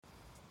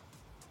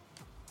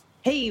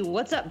Hey,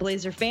 what's up,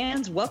 Blazer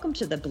fans? Welcome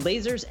to the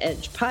Blazers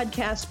Edge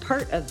podcast,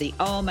 part of the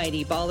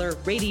Almighty Baller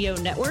Radio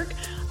Network.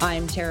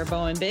 I'm Tara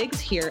Bowen-Biggs,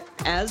 here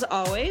as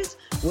always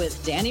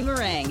with Danny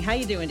Meringue. How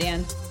you doing,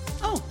 Dan?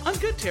 Oh, I'm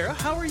good, Tara.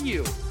 How are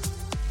you?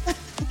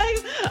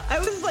 I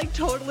was like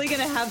totally going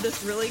to have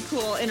this really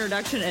cool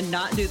introduction and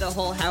not do the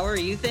whole how are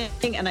you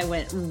thing, and I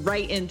went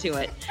right into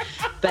it.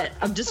 But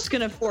I'm just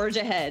going to forge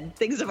ahead.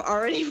 Things have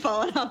already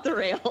fallen off the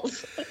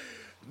rails.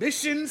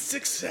 Mission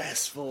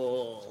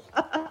successful.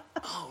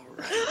 All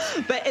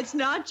right. But it's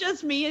not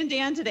just me and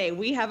Dan today.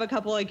 We have a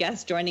couple of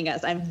guests joining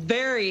us. I'm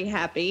very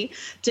happy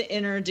to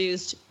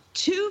introduce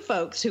two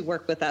folks who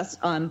work with us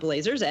on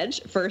Blazers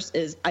Edge. First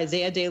is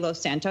Isaiah de los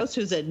Santos,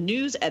 who's a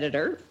news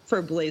editor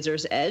for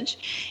Blazers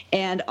Edge.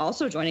 And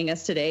also joining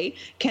us today,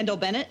 Kendall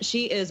Bennett.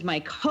 She is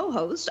my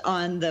co-host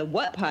on the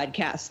What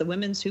podcast, the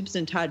Women's Hoops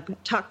and Talk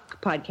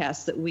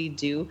podcast that we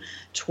do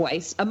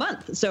twice a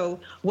month. So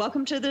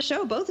welcome to the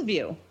show, both of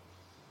you.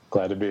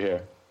 Glad to be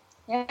here.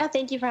 Yeah,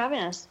 thank you for having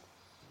us.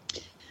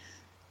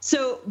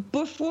 So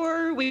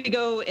before we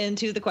go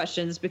into the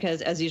questions,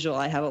 because as usual,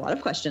 I have a lot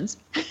of questions,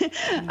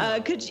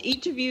 could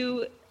each of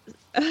you,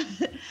 do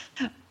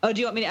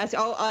you want me to ask?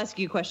 I'll ask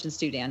you questions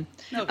too, Dan.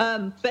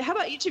 Okay. But how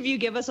about each of you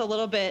give us a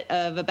little bit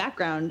of a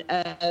background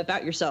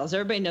about yourselves?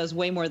 Everybody knows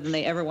way more than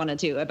they ever wanted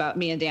to about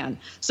me and Dan.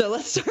 So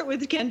let's start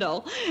with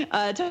Kendall.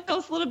 Tell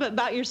us a little bit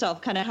about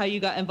yourself, kind of how you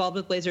got involved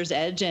with Blazers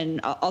Edge,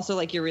 and also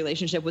like your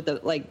relationship with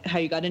how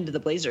you got into the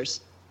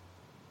Blazers.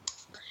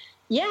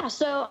 Yeah,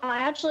 so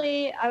I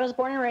was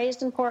born and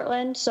raised in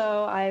Portland,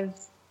 so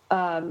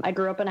I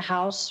grew up in a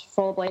house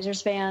full of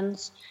Blazers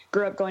fans,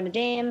 grew up going to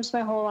games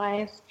my whole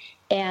life,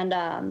 and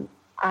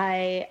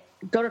I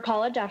go to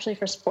college actually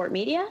for sport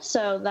media,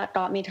 so that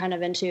got me kind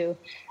of into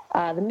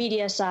the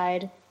media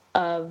side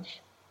of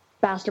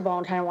basketball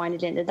and kind of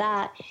winded into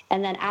that.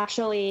 And then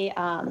actually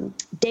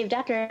Dave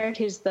Deckard,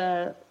 who's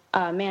the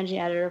managing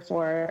editor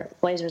for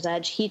Blazers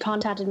Edge, he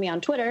contacted me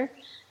on Twitter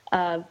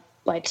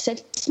like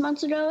 6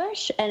 months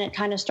ago-ish, and it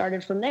kind of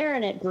started from there,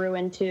 and it grew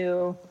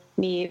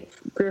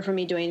from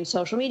me doing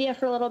social media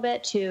for a little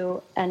bit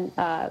to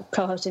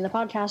co-hosting the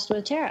podcast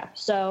with Tara.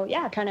 So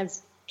yeah, kind of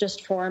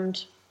just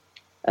formed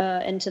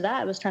into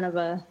that. It was kind of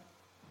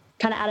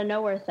out of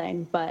nowhere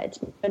thing, but it's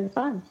been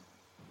fun.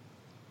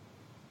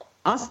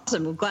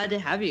 Awesome. We're glad to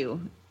have you.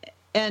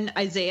 And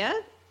Isaiah,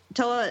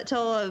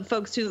 tell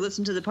folks who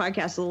listen to the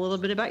podcast a little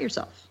bit about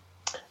yourself.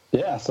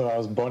 Yeah, so I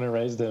was born and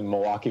raised in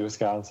Milwaukee,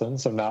 Wisconsin,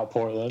 so now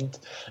Portland.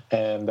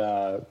 And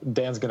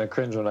Dan's going to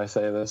cringe when I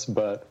say this,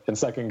 but in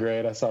second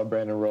grade, I saw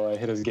Brandon Roy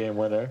hit his game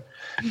winner.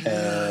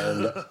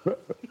 And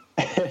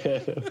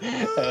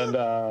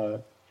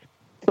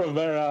from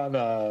there on,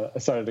 I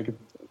started to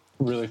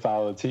really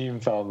follow the team,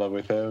 fell in love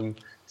with him,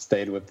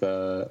 stayed with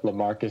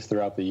LaMarcus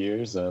throughout the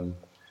years, and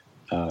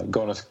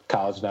going to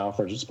college now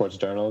for sports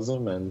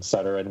journalism and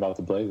started writing about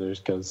the Blazers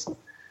because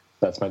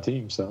that's my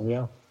team, so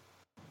yeah.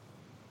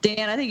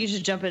 Dan, I think you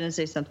should jump in and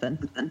say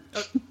something.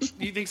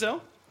 You think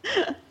so?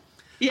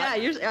 Yeah,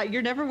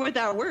 you're never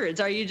without words.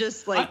 Are you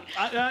just like,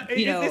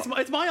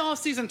 It's my off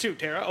season too,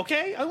 Tara.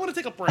 Okay, I want to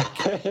take a break.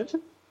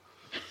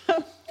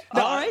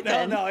 All right,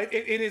 then. No, it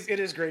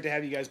is great to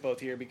have you guys both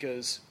here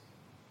because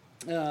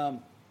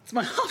it's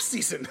my off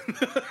season.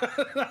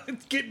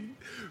 It's getting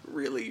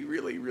really,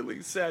 really,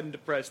 really sad and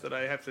depressed that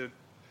I have to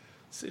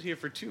sit here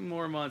for 2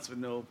 more months with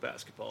no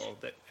basketball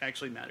that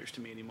actually matters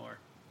to me anymore.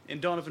 And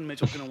Donovan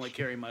Mitchell can only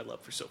carry my love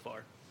for so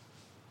far.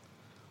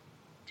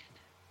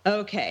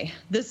 Okay,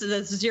 this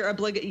is your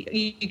obligation.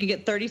 You can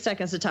get 30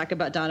 seconds to talk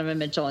about Donovan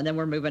Mitchell, and then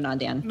we're moving on,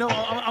 Dan. No,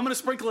 I'm going to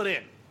sprinkle it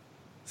in.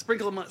 I'm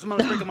going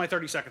to sprinkle my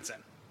 30 seconds in.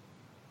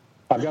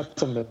 I've got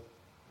some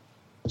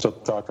Mitchell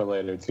talk for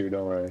later, too.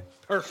 Don't worry.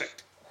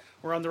 Perfect.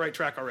 We're on the right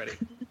track already.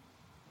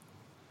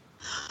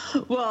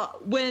 Well,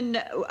 when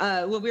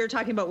we were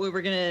talking about what we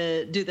were going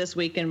to do this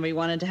week and we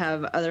wanted to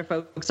have other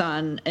folks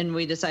on, and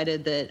we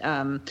decided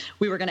that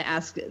we were going to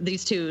ask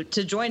these two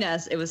to join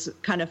us, it was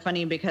kind of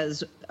funny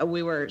because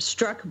we were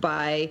struck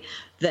by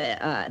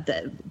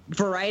the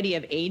variety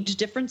of age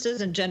differences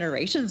and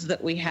generations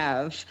that we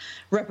have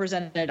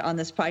represented on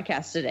this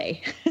podcast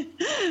today.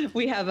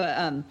 We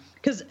have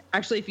because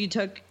actually if you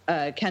took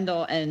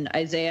Kendall and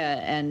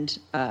Isaiah and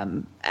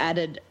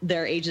added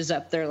their ages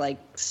up, they're like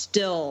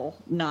still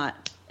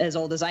not as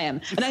old as I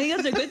am. And I think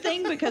that's a good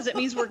thing because it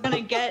means we're going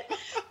to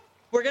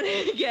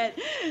get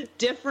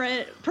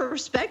different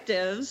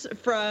perspectives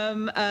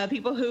from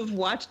people who've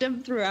watched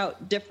them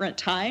throughout different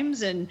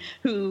times and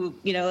who,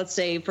 let's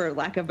say, for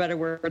lack of a better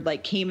word,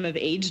 like came of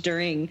age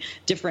during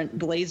different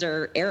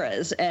Blazer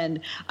eras.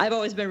 And I've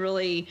always been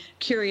really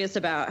curious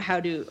about how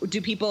do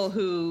people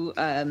who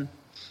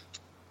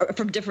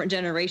from different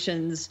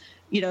generations,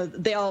 we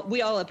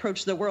all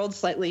approach the world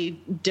slightly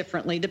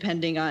differently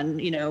depending on,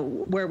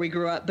 where we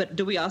grew up. But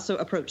do we also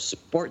approach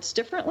sports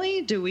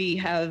differently? Do we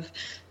have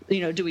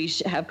do we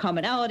have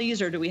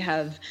commonalities, or do we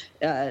have,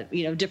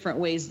 different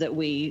ways that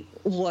we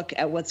look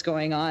at what's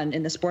going on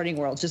in the sporting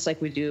world, just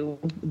like we do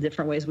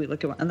different ways we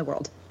look at the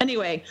world.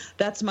 Anyway,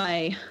 that's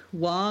my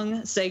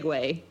long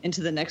segue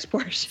into the next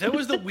portion. That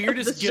was the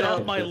weirdest get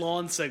off my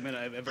lawn segment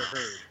I've ever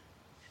heard.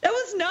 That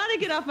was not a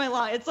get off my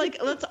lawn. It's like,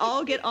 let's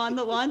all get on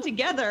the lawn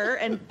together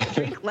and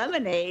drink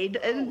lemonade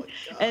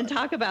and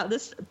talk about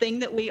this thing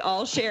that we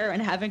all share and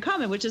have in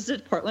common, which is the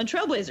Portland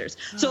Trailblazers.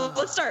 So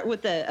let's start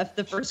with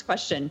the first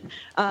question.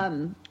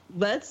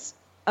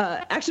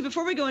 Actually,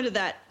 before we go into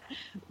that,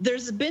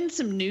 there's been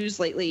some news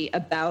lately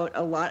about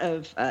a lot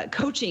of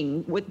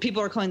coaching, what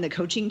people are calling the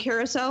coaching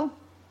carousel.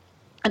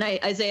 And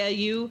Isaiah,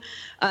 you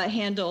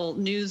handle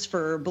news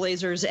for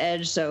Blazers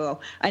Edge,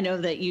 so I know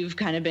that you've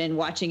kind of been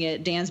watching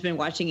it. Dan's been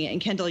watching it, and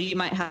Kendall, you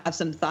might have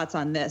some thoughts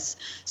on this.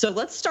 So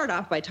let's start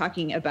off by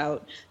talking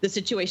about the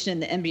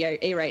situation in the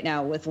NBA right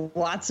now with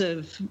lots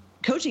of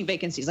coaching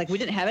vacancies. Like, we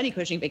didn't have any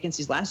coaching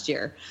vacancies last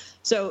year.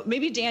 So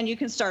maybe, Dan, you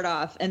can start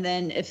off, and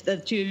then if the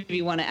two of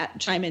you want to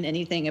chime in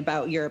anything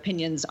about your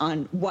opinions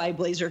on why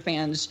Blazer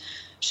fans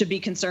should be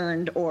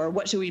concerned, or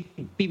what should we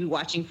be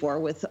watching for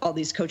with all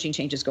these coaching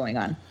changes going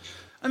on.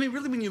 I mean,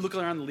 really, when you look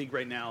around the league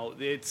right now,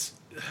 there's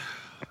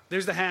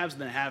the haves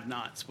and the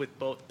have-nots with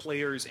both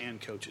players and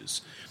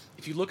coaches.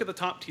 If you look at the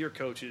top-tier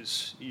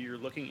coaches, you're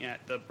looking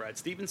at the Brad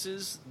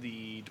Stevenses,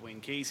 the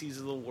Dwayne Caseys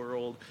of the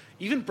world.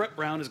 Even Brett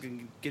Brown is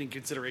getting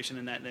consideration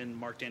in that, and then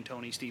Mark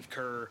D'Antoni, Steve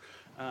Kerr,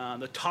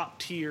 the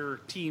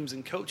top-tier teams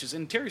and coaches.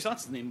 And Terry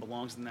Stotts' name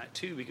belongs in that,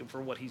 too,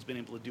 for what he's been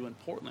able to do in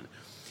Portland.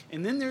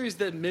 And then there is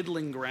the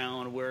middling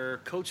ground where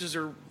coaches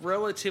are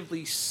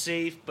relatively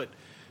safe, but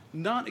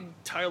not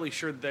entirely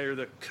sure they're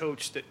the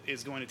coach that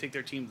is going to take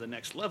their team to the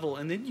next level.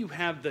 And then you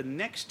have the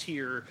next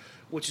tier,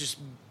 which is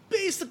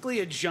basically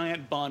a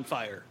giant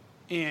bonfire.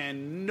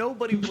 And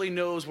nobody really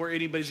knows where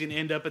anybody's going to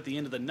end up at the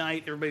end of the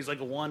night. Everybody's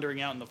like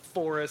wandering out in the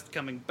forest,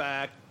 coming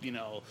back,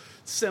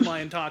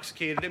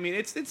 semi-intoxicated. I mean,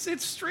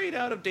 it's straight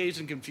out of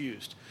Dazed and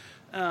Confused.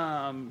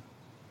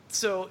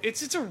 So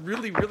it's a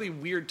really, really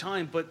weird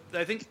time. But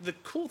I think the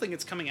cool thing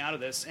that's coming out of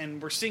this,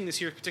 and we're seeing this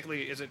here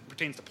particularly as it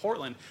pertains to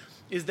Portland,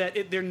 is that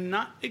they're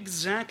not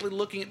exactly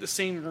looking at the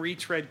same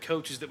retread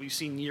coaches that we've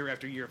seen year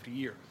after year after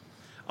year.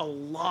 A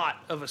lot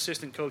of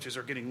assistant coaches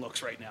are getting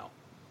looks right now.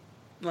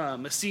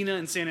 Messina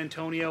in San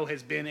Antonio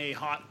has been a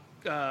hot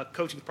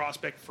coaching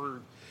prospect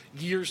for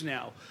years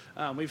now.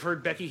 We've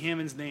heard Becky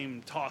Hammond's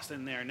name tossed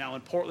in there. Now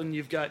in Portland,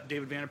 you've got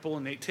David Vanderpool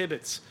and Nate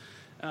Tibbetts.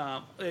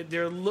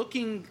 They're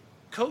looking...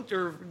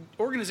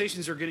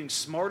 organizations are getting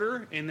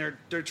smarter, and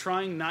they're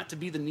trying not to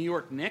be the New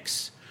York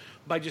Knicks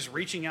by just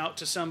reaching out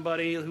to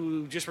somebody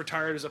who just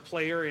retired as a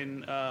player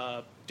in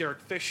Derek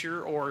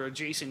Fisher or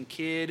Jason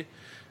Kidd,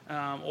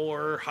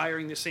 or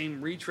hiring the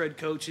same retread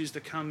coaches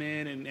to come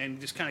in and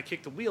just kind of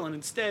kick the wheel. And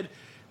instead,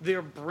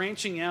 they're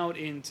branching out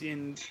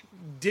in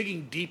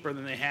digging deeper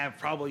than they have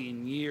probably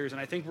in years. And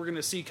I think we're going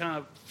to see kind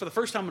of, for the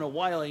first time in a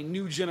while, a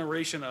new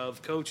generation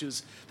of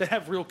coaches that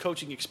have real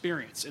coaching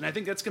experience. And I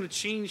think that's going to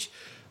change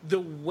the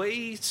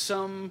way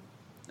some...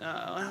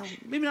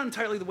 maybe not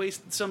entirely the way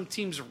some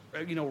teams,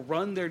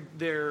 run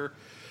their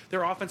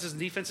offenses and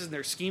defenses and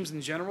their schemes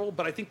in general,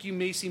 but I think you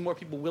may see more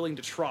people willing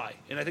to try,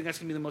 and I think that's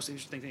going to be the most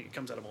interesting thing that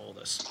comes out of all of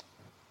this.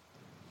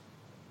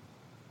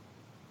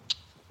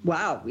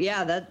 Wow,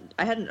 yeah, that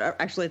I hadn't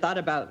actually thought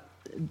about,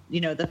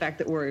 the fact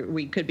that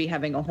we could be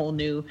having a whole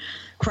new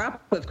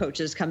crop of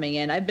coaches coming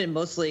in. I've been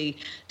mostly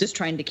just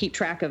trying to keep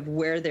track of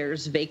where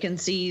there's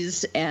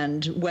vacancies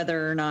and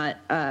whether or not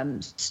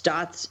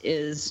Stotts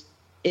is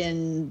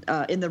in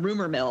the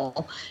rumor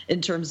mill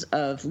in terms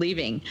of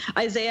leaving.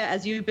 Isaiah,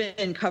 as you've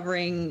been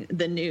covering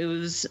the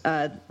news,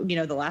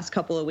 the last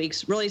couple of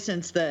weeks, really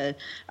since the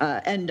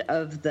end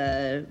of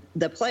the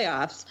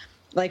playoffs,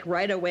 like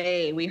right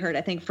away we heard,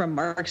 I think from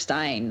Mark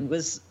Stein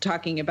was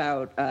talking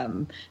about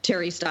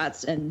Terry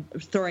Stotts and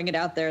throwing it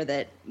out there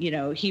that,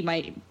 he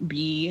might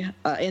be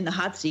in the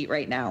hot seat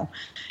right now.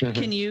 Mm-hmm.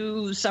 Can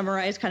you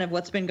summarize kind of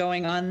what's been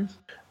going on?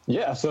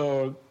 Yeah,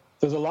 so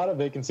there's a lot of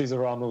vacancies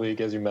around the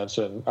league, as you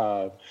mentioned.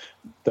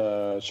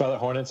 The Charlotte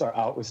Hornets are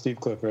out with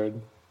Steve Clifford.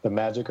 The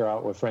Magic are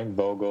out with Frank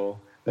Vogel.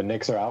 The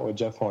Knicks are out with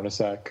Jeff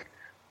Hornacek.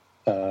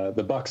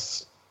 The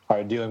Bucks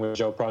are dealing with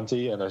Joe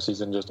Prunty, and their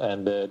season just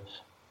ended.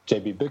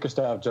 J.B.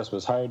 Bickerstaff just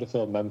was hired to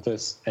fill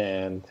Memphis,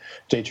 and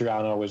Jay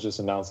Triano was just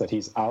announced that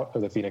he's out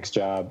of the Phoenix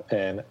job,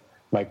 and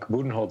Mike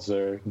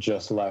Budenholzer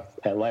just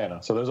left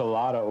Atlanta. So there's a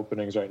lot of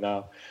openings right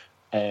now,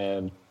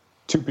 and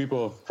two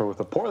people with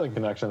a Portland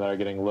connection that are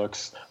getting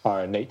looks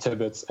are Nate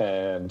Tibbetts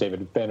and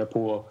David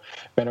Vanderpool.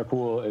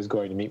 Vanderpool is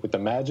going to meet with the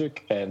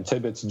Magic, and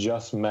Tibbetts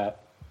just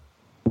met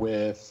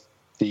with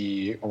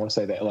the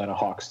Atlanta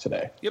Hawks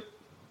today. Yep.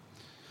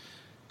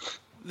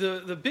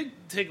 The big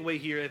takeaway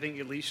here, I think,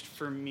 at least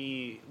for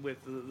me, with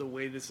the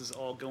way this is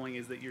all going,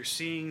 is that you're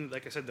seeing,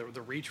 like I said,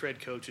 the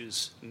retread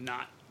coaches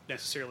not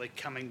necessarily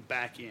coming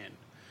back in.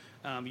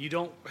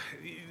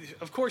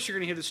 Of course, you're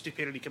going to hear the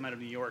stupidity come out of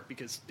New York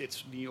because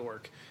it's New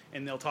York,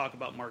 and they'll talk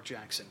about Mark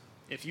Jackson.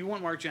 If you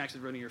want Mark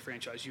Jackson running your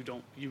franchise, you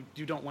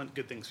don't want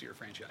good things for your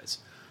franchise.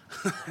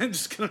 I'm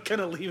just going to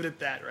kind of leave it at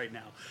that right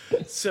now.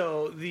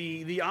 So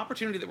the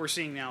opportunity that we're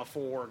seeing now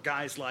for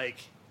guys like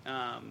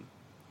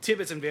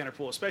Tibbetts and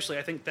Vanderpool, especially,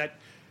 I think that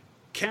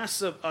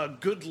casts a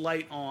good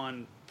light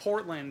on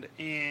Portland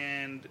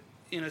and,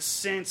 in a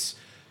sense,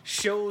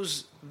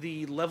 shows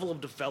the level of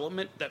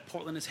development that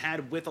Portland has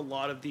had with a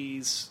lot of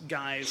these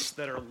guys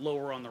that are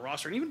lower on the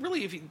roster. And even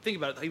really, if you think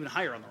about it, even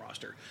higher on the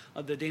roster,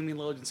 the Damian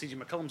Lillard and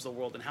CJ McCollums of the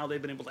world, and how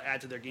they've been able to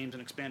add to their games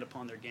and expand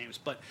upon their games.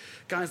 But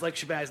guys like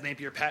Shabazz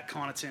Napier, Pat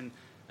Connaughton,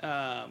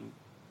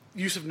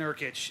 Yusuf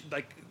Nurkic,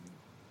 like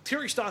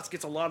Terry Stotts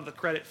gets a lot of the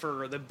credit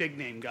for the big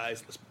name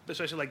guys,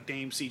 especially like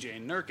Dame, CJ,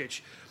 and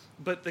Nurkic.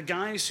 But the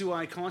guys who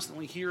I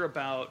constantly hear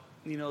about,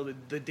 you know,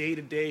 the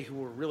day-to-day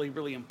who are really,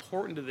 really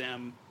important to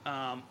them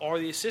are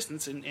the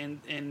assistants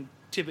and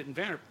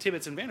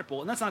Tibbetts and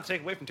Vanderpool. And that's not to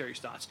take away from Terry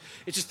Stotts.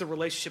 It's just the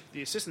relationship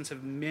the assistants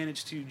have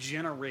managed to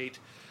generate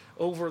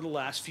over the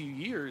last few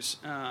years.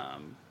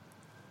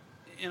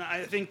 And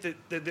I think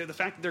that the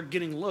fact that they're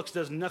getting looks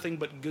does nothing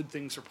but good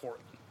things for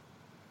Portland.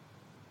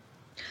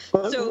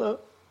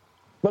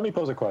 Let me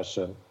pose a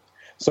question.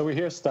 So we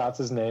hear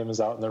Stotts' name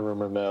is out in the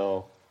rumor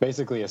mill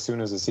basically as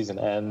soon as the season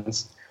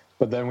ends.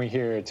 But then we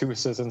hear 2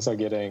 assistants are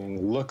getting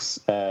looks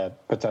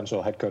at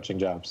potential head coaching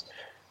jobs.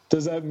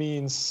 Does that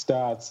mean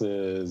Stotts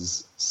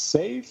is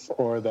safe,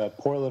 or that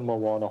Portland will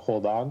want to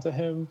hold on to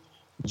him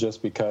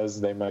just because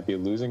they might be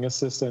losing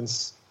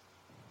assistants?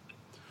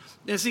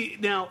 Now, see,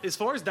 as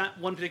far as that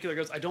one particular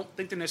goes, I don't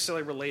think they're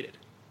necessarily related.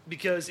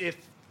 Because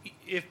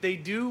if they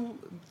do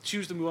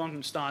choose to move on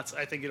from Stotts,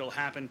 I think it'll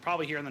happen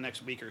probably here in the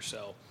next week or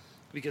so,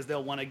 because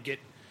they'll want to get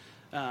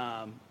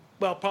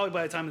probably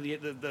by the time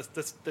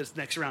this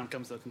next round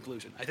comes to a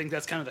conclusion. I think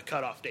that's kind of the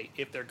cutoff date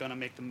if they're going to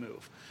make the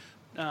move.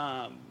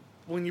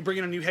 When you bring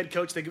in a new head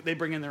coach, they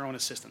bring in their own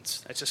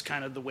assistants. That's just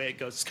kind of the way it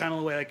goes. It's kind of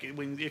the way, like,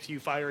 if you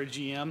fire a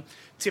GM,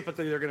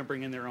 typically they're going to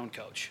bring in their own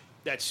coach.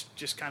 That's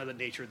just kind of the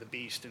nature of the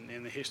beast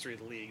and the history of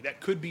the league.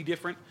 That could be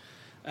different.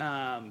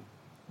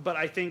 But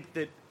I think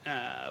that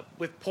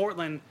with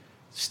Portland,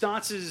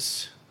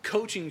 Stotts'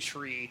 coaching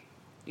tree,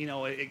 you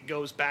know, it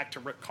goes back to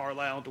Rick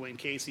Carlisle, Dwayne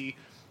Casey,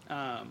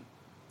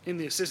 in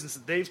the assistants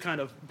that they've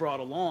kind of brought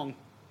along.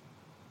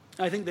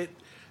 I think that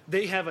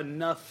they have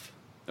enough,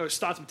 or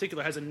Stotts in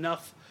particular has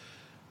enough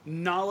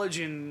knowledge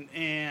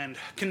and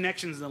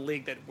connections in the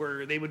league that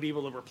where they would be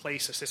able to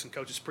replace assistant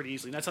coaches pretty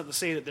easily. And that's not to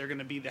say that they're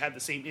going to have the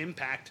same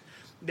impact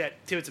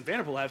that Tibbetts and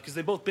Vanderpool have, because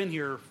they've both been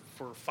here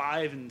for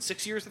 5 and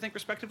 6 years, I think,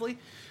 respectively.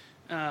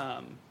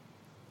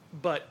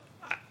 But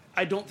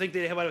I don't think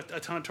they have a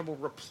ton of trouble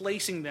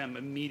replacing them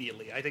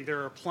immediately. I think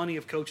there are plenty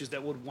of coaches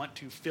that would want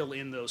to fill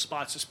in those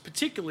spots, just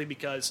particularly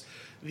because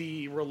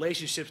the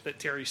relationships that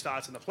Terry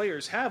Stotts and the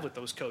players have with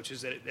those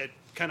coaches, that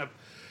kind of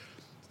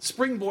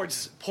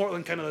springboards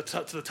Portland kind of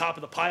to the top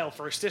of the pile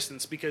for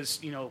assistants, because,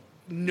 you know,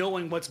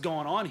 knowing what's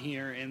going on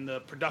here and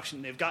the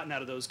production they've gotten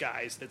out of those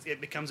guys,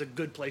 it becomes a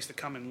good place to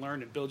come and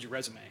learn and build your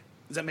resume.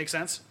 Does that make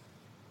sense?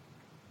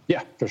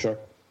 Yeah, for sure.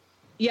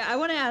 Yeah, I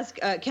want to ask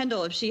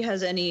Kendall if she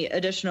has any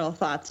additional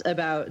thoughts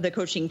about the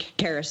coaching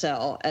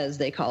carousel, as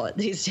they call it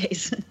these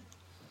days.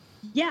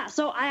 Yeah,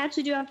 so I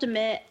actually do have to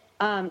admit,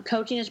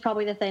 coaching is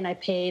probably the thing I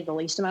pay the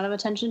least amount of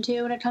attention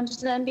to when it comes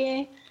to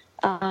the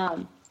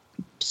NBA.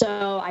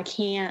 So I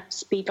can't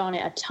speak on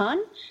it a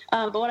ton.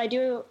 But what I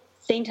do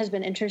think has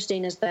been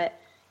interesting is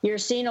that you're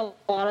seeing a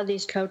lot of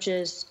these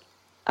coaches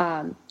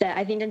that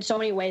I think in so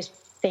many ways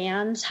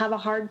fans have a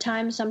hard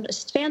time. Some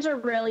fans are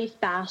really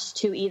fast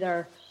to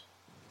either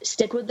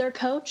stick with their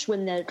coach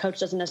when the coach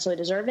doesn't necessarily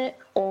deserve it,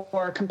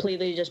 or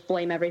completely just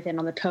blame everything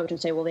on the coach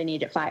and say, well, they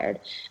need it fired.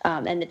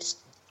 And it's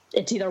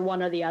either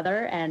one or the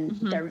other, and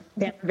they're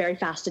very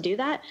fast to do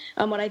that.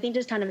 What I think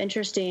is kind of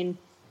interesting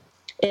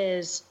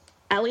is,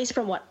 at least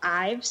from what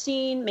I've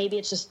seen, maybe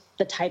it's just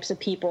the types of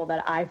people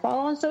that I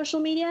follow on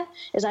social media,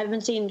 is I've been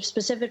seeing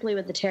specifically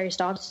with the Terry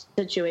Stotts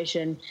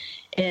situation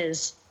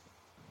is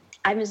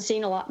I've been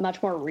seeing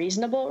much more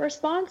reasonable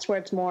response, where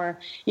it's more,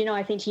 you know,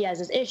 I think he has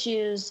his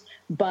issues,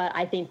 but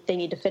I think they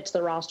need to fix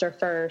the roster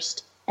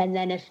first. And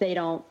then if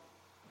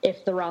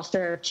the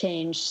roster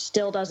change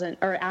still doesn't,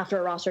 or after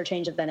a roster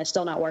change, if then it's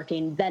still not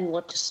working, then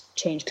we'll just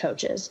change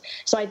coaches.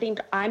 So I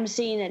think I'm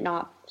seeing it,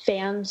 not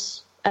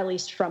fans, at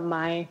least from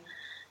my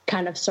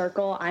kind of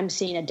circle, I'm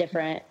seeing a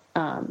different,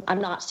 I'm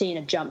not seeing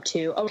a jump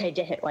to, okay,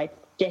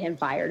 get him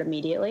fired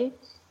immediately.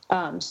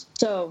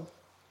 So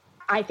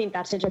I think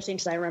that's interesting,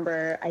 because I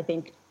remember, I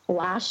think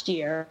last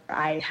year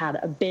I had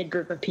a big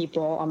group of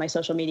people on my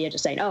social media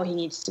just saying, oh, he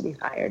needs to be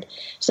fired.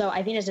 So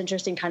I think it's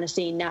interesting kind of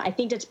seeing now. I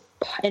think it's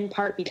in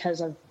part because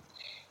of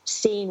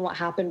seeing what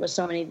happened with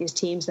so many of these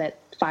teams that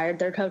fired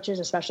their coaches,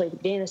 especially at the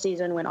beginning of the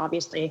season, when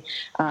obviously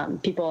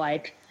people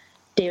like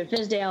David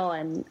Fizdale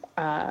and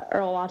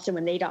Earl Watson,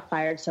 when they got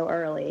fired so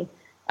early,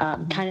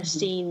 kind of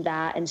seeing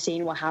that and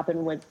seeing what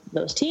happened with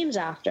those teams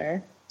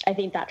after, I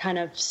think that kind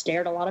of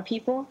scared a lot of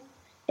people.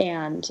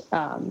 And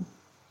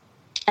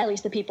at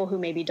least the people who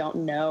maybe don't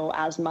know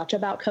as much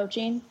about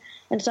coaching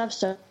and stuff.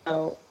 So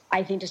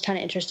I think it's kind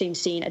of interesting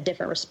seeing a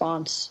different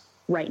response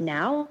right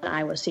now than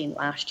I was seeing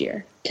last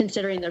year,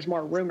 considering there's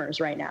more rumors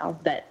right now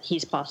that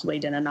he's possibly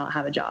going to not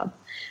have a job.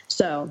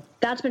 So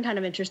that's been kind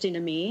of interesting to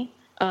me.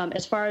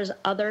 As far as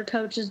other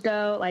coaches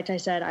go, like I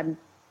said,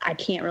 I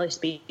can't really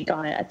speak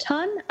on it a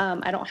ton.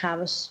 I don't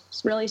have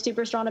really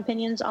super strong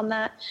opinions on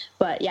that.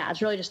 But, yeah,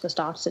 it's really just the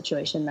stock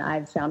situation that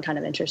I've found kind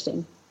of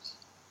interesting.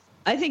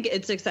 I think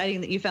it's exciting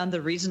that you found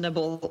the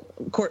reasonable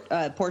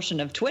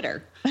portion of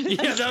Twitter.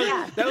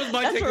 Yeah, that was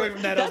my takeaway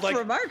from that. That's I was like,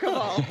 remarkable.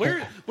 Oh,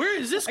 where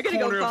is this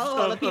corner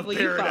of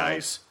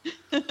paradise?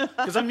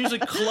 Because I'm usually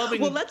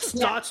clubbing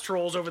Stotts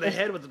trolls over the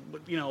head with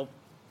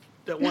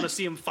that want to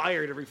see him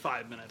fired every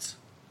 5 minutes.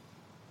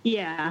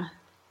 Yeah.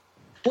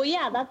 Well,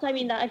 yeah,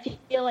 I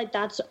feel like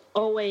that's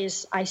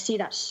always, I see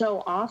that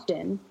so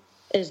often,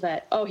 is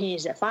that, he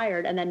needs to get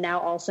fired. And then now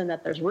all of a sudden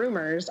that there's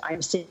rumors,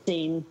 I'm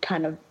seeing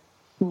kind of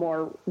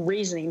more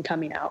reasoning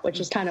coming out, which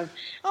is kind of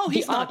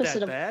he's the opposite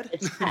not that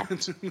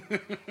bad.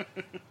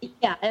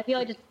 Yeah, I feel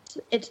like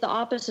it's the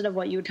opposite of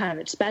what you would kind of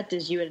expect.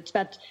 Is you would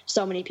expect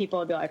so many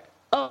people to be like,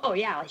 oh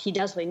yeah, he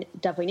definitely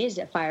needs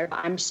to get fired. But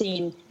I'm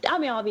seeing,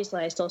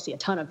 obviously I still see a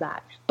ton of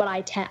that, but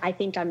I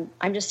think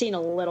I'm just seeing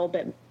a little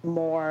bit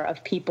more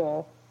of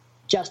people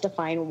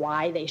justifying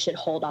why they should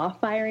hold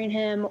off firing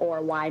him, or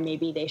why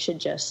maybe they should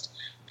just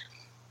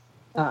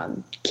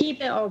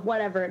keep it, or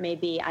whatever it may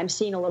be. I'm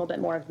seeing a little bit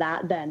more of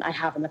that than I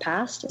have in the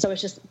past. So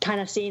it's just kind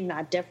of seeing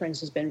that difference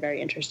has been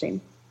very interesting.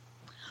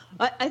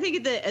 I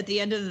think at the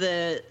end of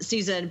the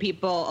season,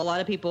 a lot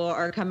of people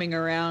are coming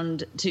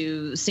around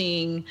to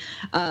seeing,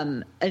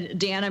 Dan,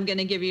 I'm going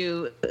to give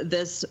you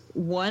this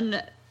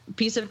one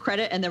piece of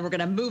credit and then we're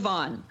going to move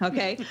on.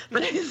 Okay.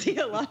 But I see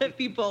a lot of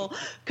people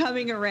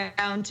coming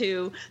around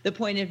to the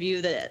point of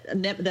view that a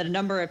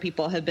number of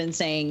people have been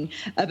saying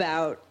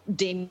about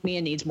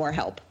Damian needs more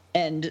help.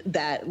 And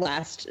that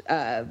last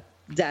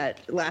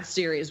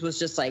series was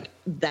just like,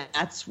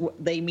 that's what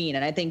they mean.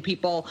 And I think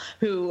people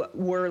who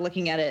were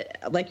looking at it,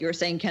 like you were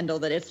saying, Kendall,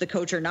 that it's the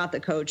coach or not the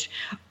coach,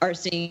 are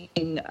seeing,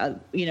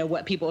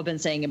 what people have been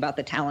saying about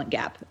the talent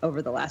gap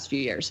over the last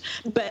few years.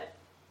 But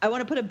I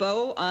want to put a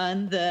bow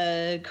on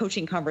the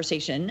coaching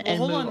conversation and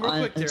move on real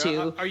quick there.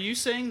 to. Are you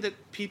saying that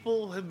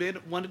people have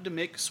wanted to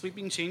make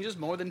sweeping changes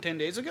more than 10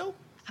 days ago?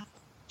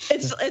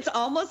 It's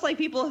almost like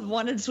people have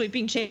wanted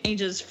sweeping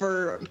changes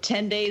for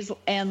 10 days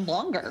and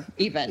longer,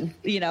 even,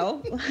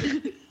 Oh,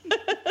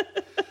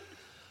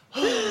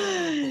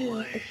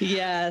 boy.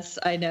 Yes,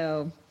 I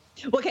know.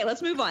 Okay,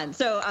 let's move on.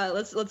 So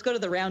let's go to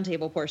the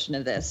roundtable portion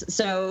of this.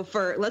 So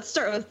let's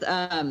start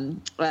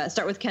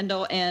with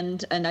Kendall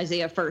and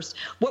Isaiah first.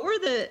 What were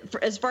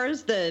as far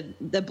as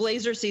the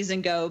Blazer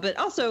season go, but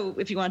also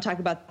if you want to talk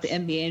about the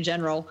NBA in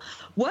general,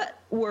 what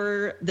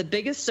were the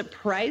biggest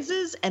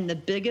surprises and the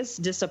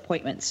biggest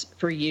disappointments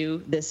for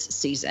you this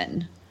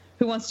season?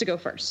 Who wants to go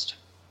first?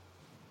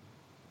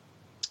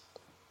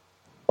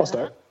 I'll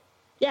start.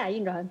 Yeah, you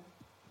can go ahead.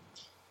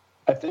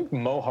 I think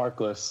Mo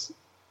Harkless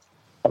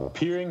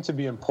appearing to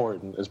be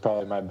important is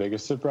probably my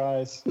biggest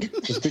surprise,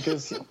 just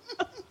because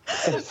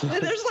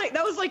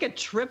that was like a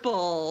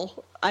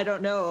triple, I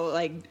don't know,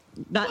 like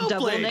not well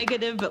double played.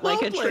 negative, but well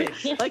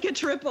like a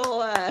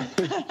triple.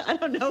 I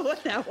don't know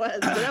what that was,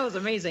 but that was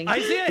amazing.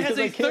 Isaiah has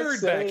a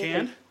third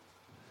backhand.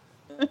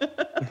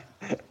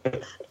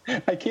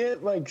 I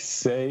can't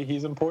say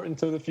he's important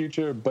to the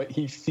future, but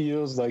he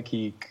feels like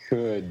he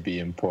could be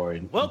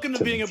important. Welcome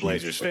to being a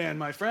Blazers fan,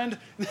 my friend.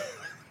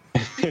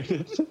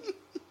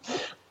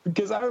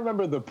 Because I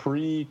remember the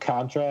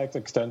pre-contract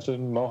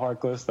extension, Mo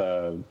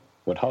Harkless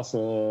would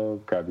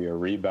hustle, grab you a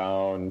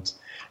rebound,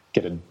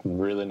 get a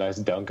really nice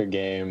dunk a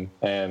game,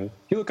 and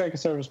he looked like a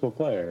serviceable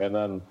player. And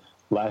then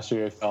last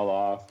year it fell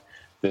off.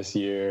 This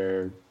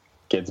year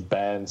gets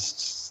benched,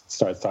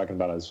 starts talking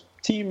about his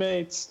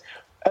teammates,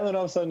 and then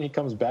all of a sudden he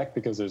comes back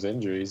because there's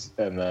injuries,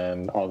 and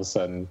then all of a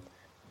sudden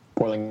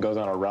Portland goes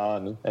on a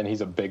run, and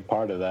he's a big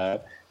part of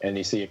that. And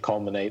you see it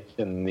culminate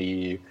in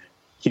the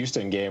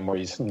Houston game where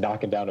he's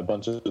knocking down a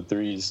bunch of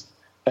threes,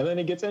 and then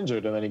he gets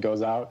injured, and then he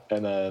goes out,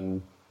 and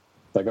then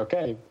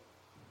okay,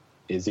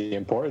 is he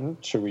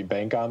important? Should we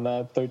bank on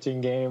that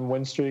 13-game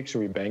win streak? Should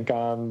we bank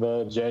on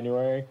the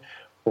January?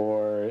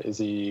 Or is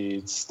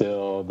he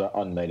still the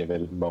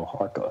unmotivated Mo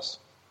Harkless?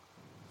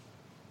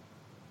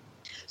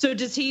 So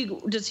does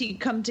he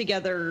come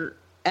together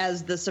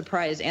as the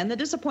surprise and the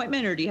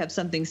disappointment, or do you have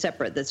something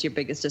separate that's your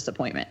biggest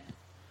disappointment?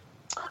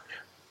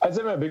 I'd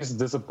say my biggest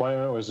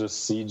disappointment was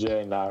just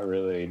CJ not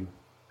really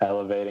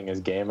elevating his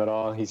game at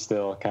all. He's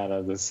still kind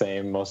of the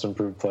same most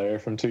improved player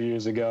from 2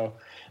 years ago.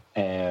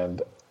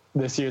 And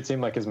this year it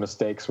seemed like his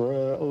mistakes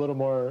were a little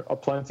more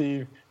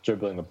aplenty,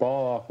 dribbling the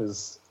ball off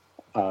his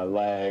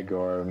leg,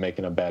 or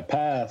making a bad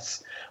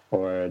pass,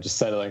 or just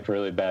settling for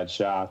really bad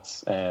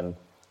shots. And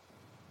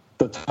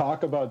the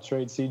talk about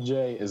trade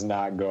CJ is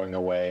not going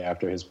away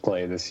after his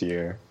play this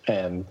year.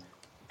 And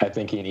I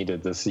think he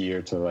needed this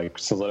year to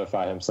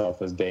solidify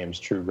himself as Dame's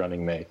true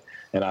running mate,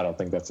 and I don't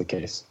think that's the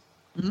case.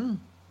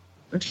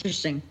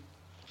 Interesting.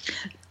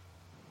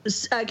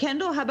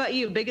 Kendall, how about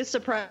you? Biggest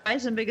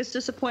surprise and biggest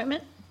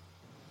disappointment?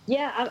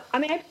 Yeah, I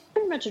mean, I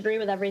pretty much agree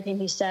with everything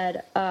he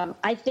said.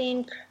 I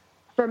think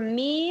for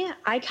me,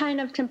 I kind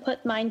of can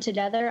put mine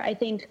together. I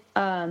think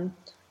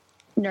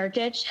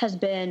Nurkic has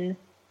been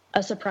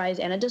a surprise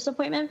and a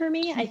disappointment for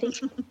me. I think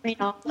coming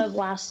off of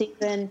last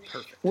season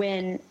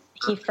when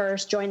he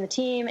first joined the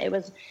team, it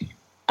was,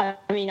 I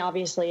mean,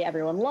 obviously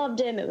everyone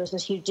loved him. It was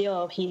this huge deal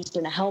of he's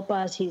going to help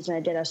us. He's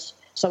going to get us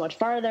so much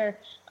farther.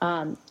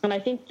 And I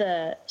think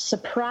the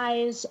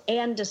surprise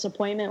and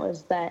disappointment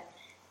was that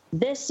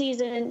this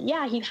season,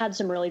 yeah, he had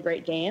some really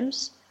great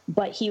games,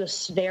 but he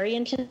was very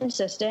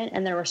inconsistent.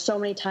 And there were so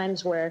many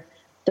times where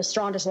the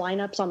strongest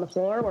lineups on the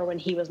floor were when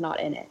he was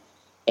not in it.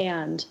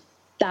 And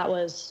that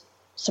was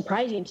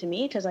surprising to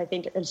me because I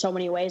think in so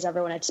many ways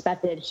everyone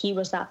expected he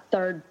was that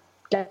third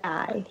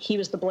guy. He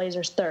was the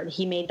Blazers' third.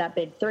 He made that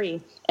big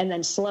three. And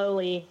then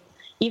slowly,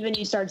 even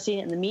you started seeing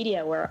it in the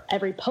media where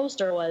every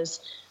poster was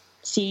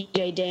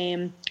CJ,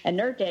 Dame, and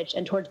Nurkic.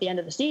 And towards the end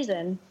of the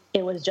season,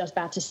 it was just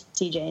back to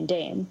CJ and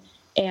Dame.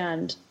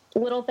 And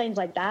little things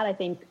like that, I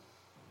think,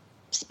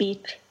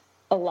 speak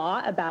a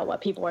lot about what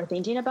people are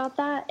thinking about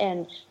that.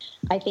 And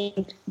I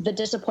think the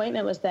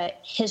disappointment was that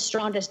his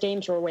strongest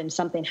games were when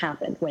something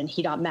happened, when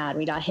he got mad,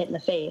 when he got hit in the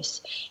face.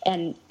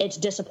 And it's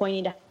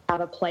disappointing to have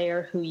a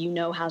player who you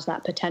know has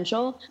that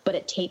potential, but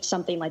it takes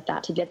something like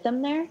that to get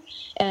them there.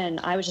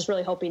 And I was just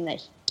really hoping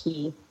that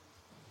he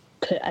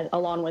could,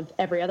 along with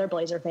every other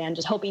Blazer fan,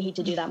 just hoping he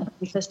could do that more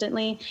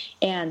consistently.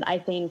 And I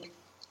think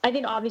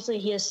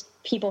obviously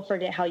people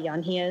forget how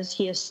young he is.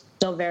 He is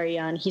still very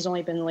young. He's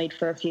only been in the league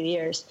for a few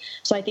years.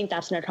 So I think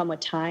that's going to come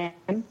with time.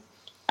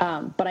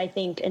 But I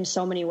think in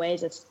so many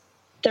ways,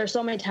 there's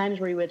so many times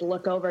where you would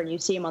look over and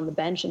you'd see him on the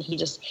bench and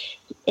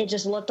it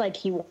just looked like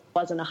he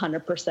wasn't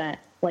 100%.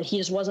 Like he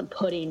just wasn't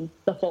putting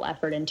the full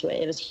effort into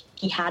it.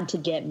 He had to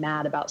get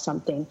mad about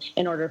something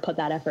in order to put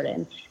that effort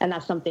in. And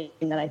that's something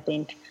that I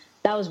think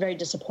that was very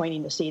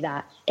disappointing to see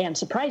that and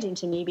surprising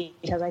to me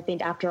because I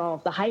think after all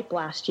of the hype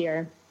last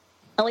year,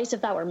 at least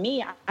if that were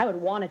me, I would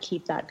want to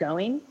keep that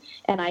going.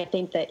 And I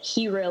think that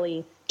he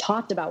really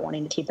talked about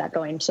wanting to keep that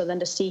going. So then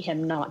to see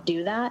him not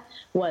do that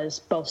was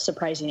both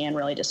surprising and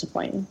really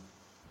disappointing.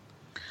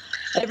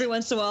 Every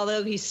once in a while,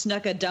 though, he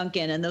snuck a dunk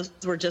in, and those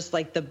were just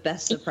like the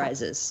best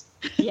surprises.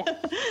 Yeah.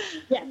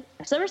 Yeah.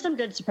 So there were some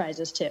good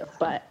surprises, too.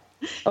 But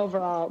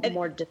overall,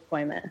 more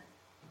disappointment.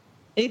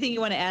 Anything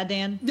you want to add,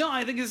 Dan? No,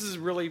 I think this is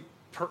really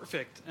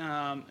perfect.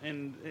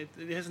 And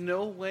it has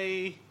no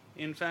way...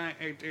 in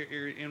fact,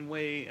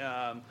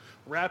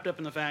 wrapped up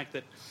in the fact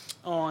that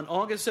on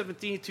August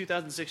 17th,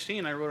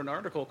 2016, I wrote an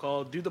article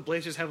called "Do the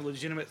Blazers Have a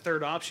Legitimate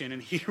Third Option?"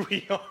 And here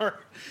we are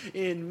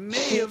in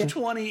May of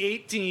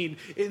 2018,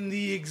 and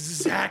the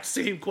exact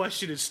same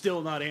question is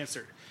still not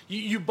answered.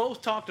 You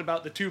both talked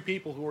about the two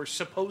people who were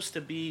supposed to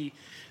be,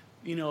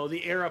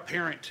 the heir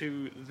apparent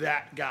to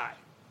that guy.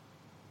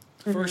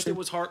 First it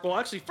was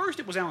first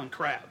it was Alan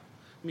Crabb.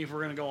 I mean, if we're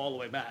going to go all the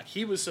way back,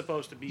 he was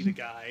supposed to be the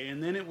guy,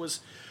 and then it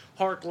was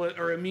Harkless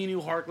or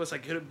Aminu Harkless. I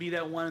couldn't be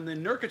that one, and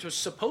then Nurkic was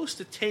supposed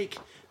to take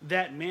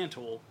that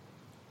mantle,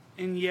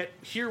 and yet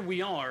here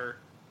we are.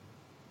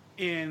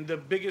 And the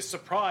biggest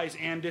surprise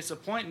and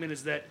disappointment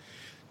is that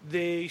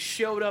they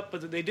showed up,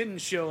 but that they didn't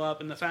show up,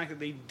 and the fact that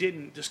they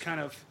didn't just kind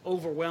of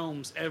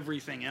overwhelms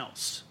everything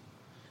else.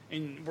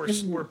 And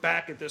we're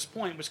back at this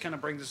point, which kind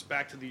of brings us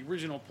back to the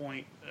original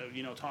point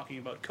of, talking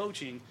about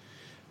coaching,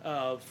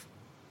 of,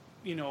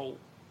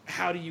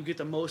 how do you get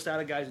the most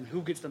out of guys and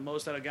who gets the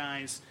most out of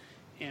guys,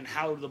 and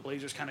how do the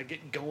Blazers kind of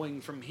get going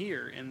from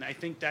here. And I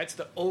think that's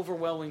the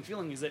overwhelming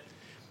feeling, is that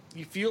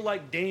you feel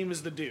like Dame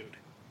is the dude.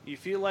 You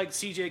feel like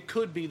CJ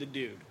could be the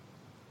dude.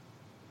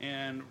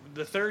 And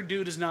the third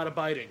dude is not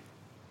abiding.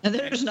 And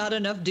there's not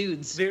enough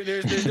dudes. There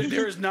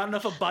is not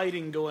enough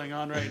abiding going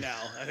on right now.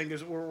 I think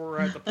we're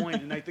at the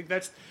point, and I think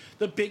that's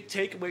the big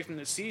takeaway from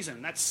this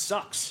season. That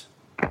sucks.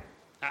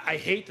 I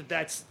hate that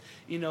that's,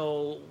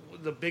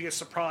 the biggest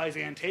surprise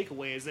and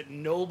takeaway is that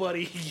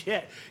nobody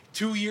yet,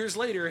 2 years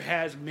later,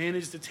 has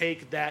managed to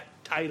take that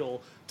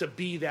title to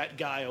be that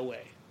guy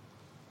away.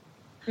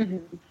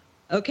 Mm-hmm.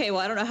 Okay, well,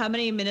 I don't know how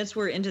many minutes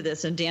we're into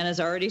this, and Dan has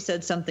already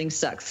said something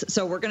sucks.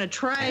 So we're going to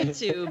try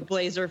to,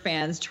 Blazer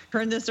fans,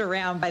 turn this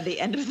around by the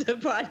end of the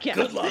podcast.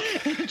 Good luck.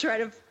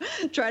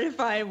 try to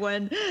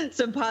find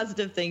some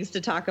positive things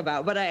to talk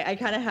about. But I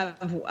kind of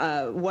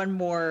have one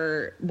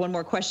more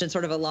question,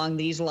 sort of along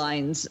these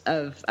lines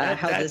of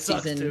how this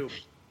season. Too.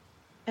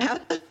 How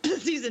the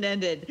season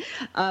ended.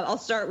 I'll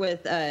start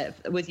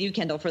with you,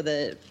 Kendall, for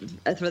the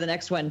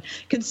next one.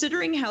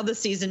 Considering how the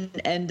season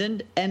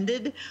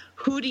ended,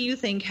 who do you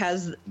think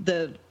has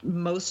the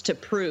most to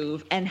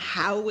prove, and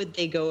how would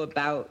they go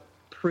about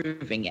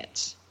proving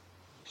it?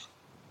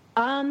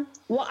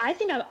 Well, I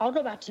think I'll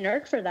go back to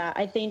Nurk for that.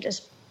 I think,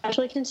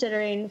 especially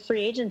considering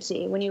free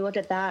agency, when you look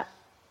at that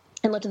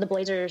and look at the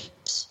Blazers'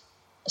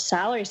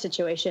 salary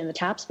situation, the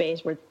cap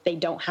space where they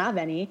don't have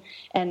any,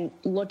 and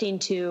looking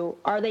to,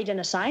 are they going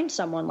to sign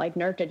someone like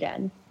Nurk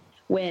again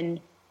when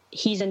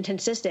he's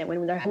inconsistent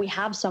when we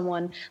have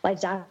someone like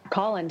Zach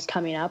Collins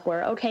coming up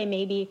where, okay,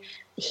 maybe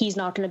he's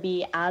not going to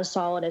be as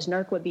solid as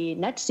Nurk would be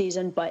next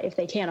season, but if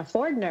they can't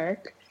afford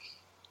Nurk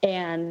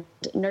and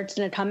Nurk's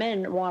going to come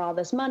in and want all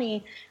this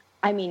money,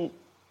 I mean,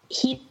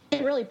 he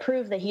didn't really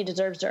prove that he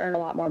deserves to earn a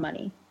lot more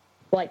money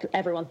like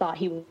everyone thought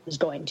he was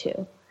going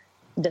to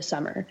this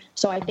summer.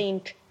 So I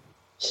think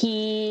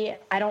I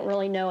don't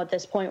really know at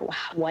this point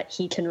what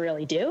he can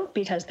really do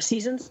because the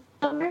season's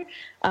summer.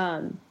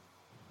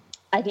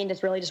 I think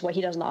it's really just what he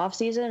does in the off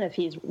season, if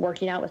he's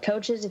working out with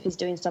coaches, if he's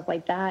doing stuff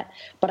like that.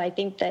 But I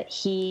think that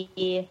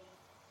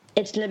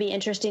it's going to be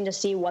interesting to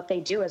see what they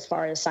do as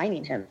far as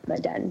signing him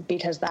again,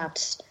 because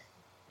that's,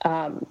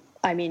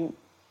 I mean,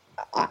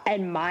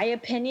 in my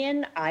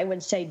opinion, I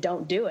would say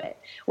don't do it,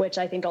 which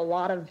I think a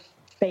lot of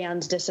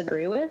fans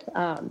disagree with.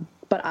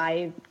 But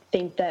I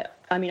think that,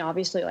 I mean,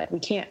 obviously, like, we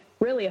can't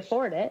really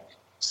afford it.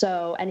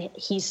 So, and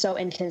he was so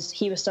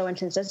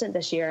inconsistent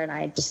this year, and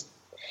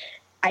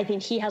I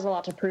think he has a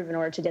lot to prove in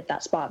order to get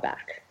that spot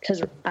back.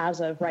 Because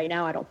as of right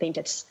now, I don't think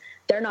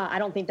they're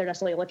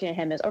necessarily looking at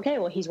him as, okay,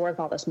 well, he's worth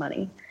all this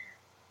money.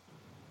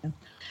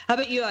 How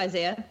about you,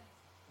 Isaiah?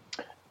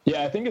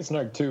 Yeah, I think it's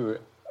Nurk too.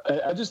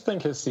 I just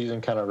think his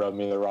season kind of rubbed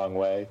me the wrong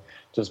way,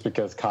 just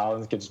because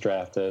Collins gets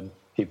drafted.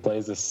 He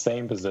plays the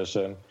same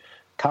position.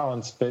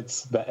 Collins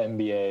fits the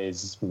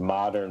NBA's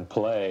modern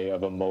play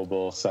of a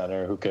mobile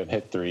center who could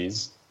hit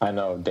threes. I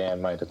know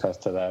Dan might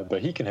attest to that,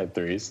 but he can hit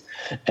threes.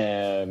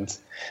 And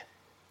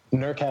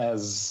Nurk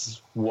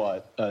has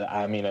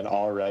an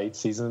all right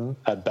season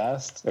at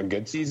best, a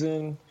good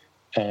season,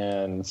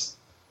 and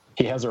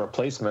he has a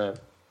replacement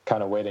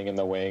kind of waiting in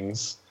the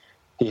wings.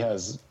 He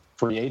has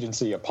free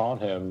agency upon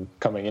him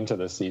coming into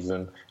this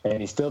season, and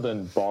he still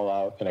didn't ball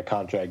out in a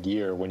contract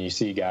year when you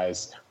see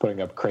guys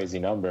putting up crazy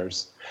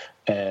numbers.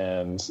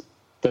 And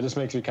that just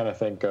makes me kind of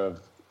think of,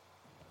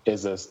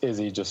 is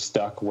he just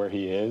stuck where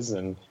he is,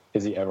 and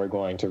is he ever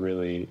going to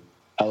really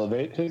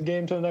elevate his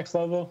game to the next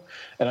level?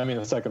 And I mean,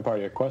 the second part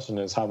of your question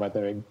is, how might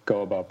they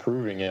go about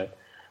proving it?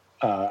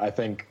 I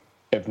think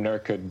if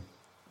Nurk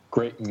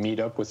could meet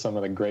up with some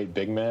of the great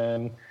big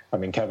men, I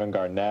mean, Kevin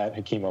Garnett,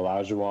 Hakeem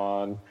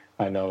Olajuwon,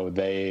 I know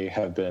they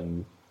have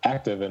been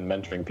active in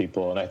mentoring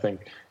people, and I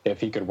think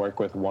if he could work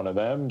with one of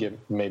them,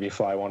 maybe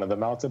fly one of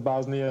them out to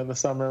Bosnia in the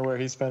summer where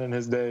he's spending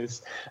his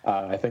days,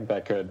 I think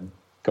that could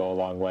go a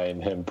long way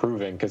in him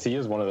proving, because he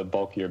is one of the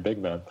bulkier big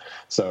men,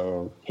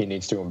 so he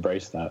needs to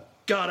embrace that.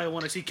 God, I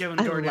want to see Kevin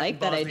Garnett in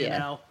Bosnia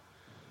now.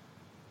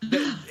 The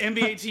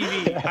NBA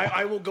TV,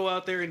 I will go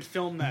out there and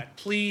film that.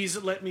 Please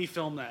let me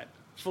film that.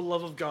 For the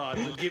love of God,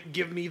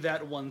 give me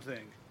that one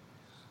thing.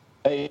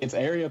 Hey, it's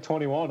Area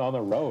 21 on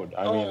the road.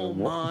 I mean,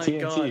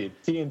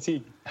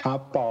 TNT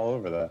hop all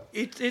over that.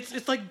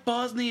 It's like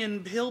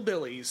Bosnian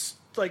hillbillies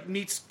like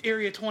meets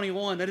Area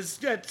 21. That's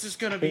just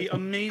going to be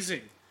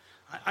amazing.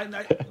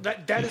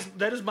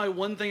 That is my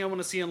one thing I want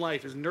to see in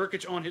life is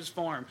Nurkic on his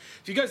farm.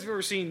 If you guys have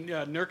ever seen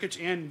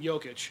Nurkic and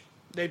Jokic,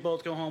 they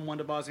both go home, one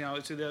to Bosnia,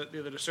 obviously the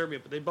other to Serbia,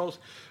 but they both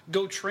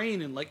go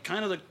train in like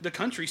kind of the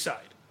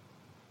countryside.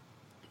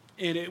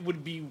 And it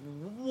would be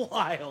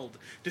wild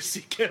to see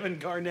Kevin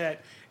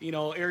Garnett,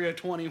 Area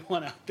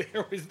 21 out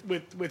there with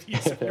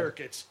Jusuf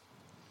Nurkic.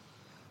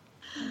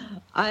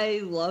 I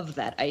love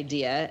that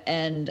idea,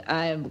 and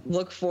I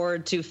look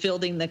forward to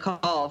fielding the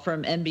call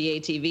from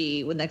NBA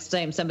TV when next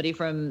time somebody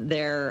from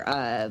their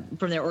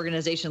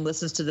organization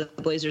listens to the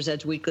Blazers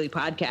Edge Weekly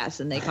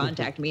podcast and they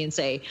contact me and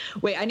say,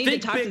 "Wait, I need to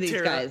talk to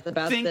these guys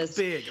about this."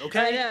 Think big,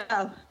 okay?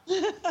 I know.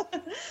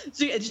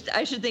 So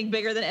I should think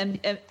bigger than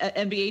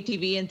NBA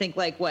TV and think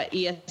like what,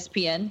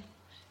 ESPN?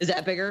 Is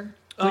that bigger?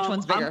 Which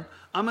one's bigger?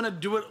 I'm going to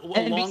do it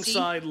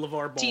alongside LeVar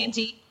Ball.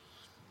 TNT.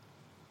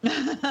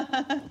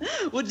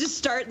 We'll just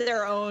start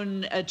their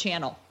own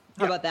channel.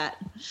 How about that?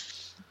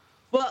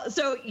 Well,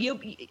 so you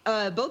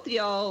both of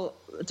y'all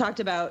talked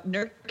about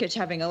Nurkic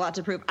having a lot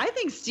to prove. I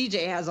think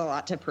CJ has a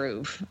lot to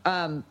prove.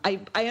 I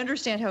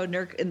understand how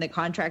Nurk in the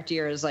contract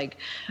year is like.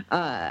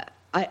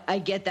 I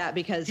get that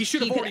because he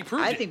should have already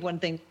proved it. I think one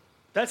thing.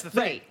 That's the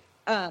thing.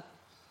 Right.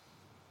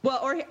 Well,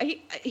 or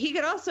he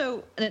could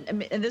also,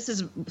 and this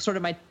is sort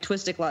of my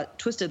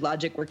twisted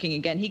logic working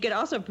again. He could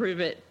also prove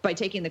it by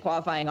taking the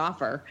qualifying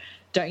offer,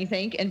 don't you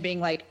think? And being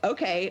like,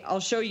 okay, I'll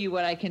show you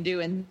what I can do,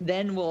 and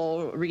then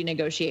we'll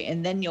renegotiate,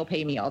 and then you'll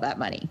pay me all that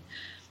money.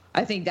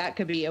 I think that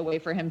could be a way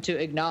for him to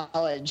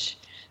acknowledge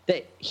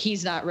that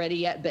he's not ready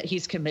yet, but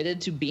he's committed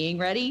to being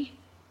ready.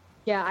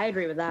 Yeah, I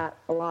agree with that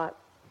a lot.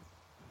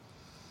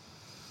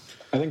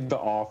 I think the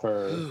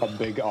offer, a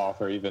big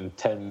offer, even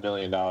 $10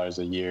 million a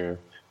year,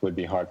 would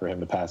be hard for him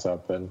to pass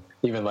up. And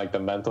even like the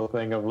mental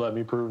thing of let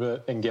me prove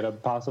it and get a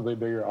possibly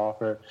bigger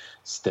offer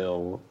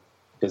still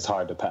is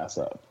hard to pass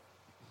up.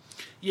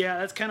 Yeah,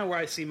 that's kind of where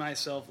I see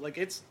myself. Like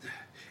it's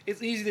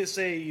easy to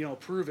say,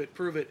 prove it.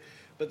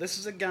 But this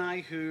is a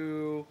guy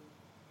who,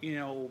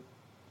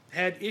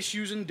 had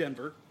issues in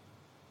Denver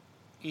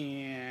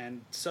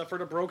and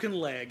suffered a broken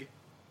leg,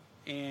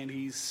 and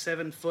he's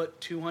 7 foot,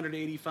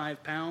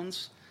 285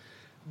 pounds.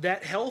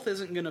 That health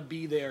isn't going to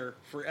be there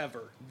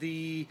forever.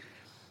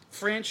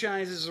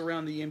 franchises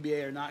around the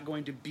NBA are not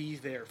going to be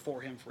there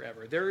for him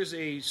forever. There is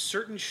a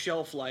certain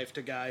shelf life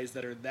to guys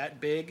that are that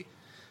big,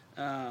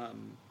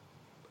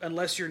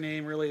 unless your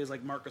name really is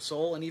like Marc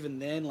Gasol, and even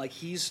then, like,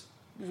 he's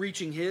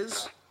reaching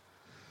his,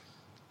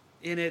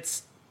 and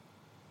it's...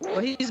 Well,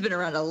 he's been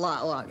around a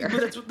lot longer.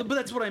 But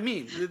that's what I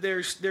mean.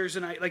 There's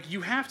like,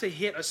 you have to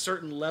hit a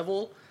certain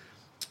level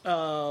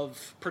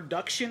of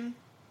production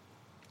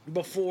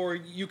before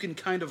you can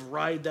kind of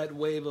ride that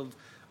wave of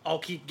I'll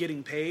keep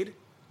getting paid,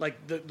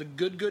 like the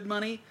good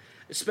money,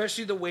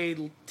 especially the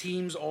way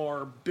teams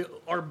are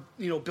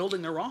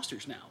building their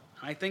rosters now.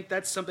 I think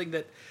that's something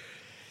that,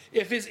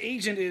 if his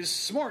agent is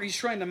smart, he's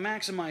trying to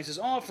maximize his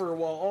offer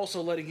while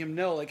also letting him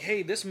know, like,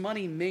 hey, this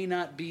money may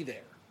not be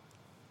there.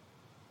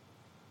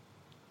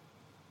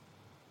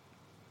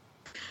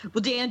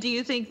 Well, Dan, do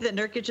you think that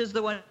Nurkic is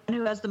the one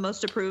who has the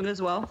most to prove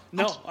as well?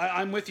 No,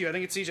 I'm with you. I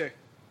think it's CJ.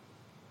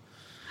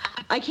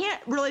 I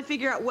can't really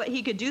figure out what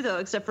he could do, though,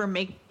 except for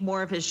make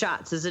more of his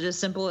shots. Is it as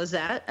simple as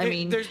that? I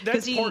mean,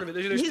 that's part of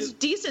it. He's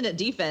decent at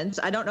defense.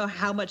 I don't know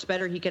how much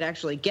better he could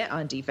actually get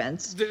on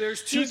defense.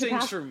 There's two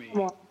things for me.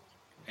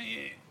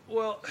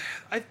 Well,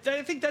 I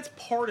think that's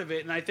part of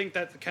it, and I think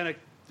that kind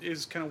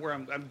of where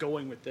I'm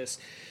going with this.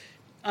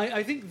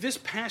 I think this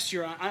past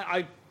year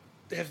I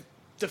have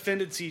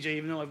defended CJ,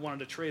 even though I've wanted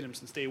to trade him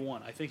since day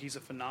one. I think he's a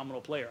phenomenal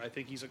player. I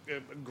think he's a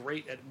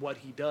great at what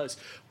he does.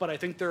 But I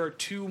think there are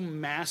two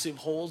massive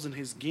holes in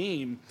his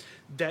game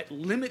that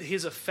limit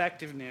his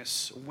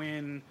effectiveness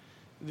when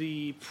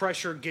the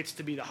pressure gets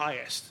to be the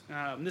highest.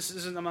 I'm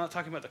not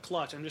talking about the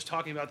clutch. I'm just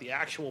talking about the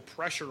actual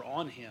pressure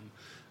on him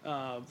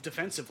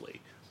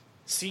defensively.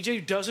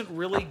 CJ doesn't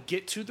really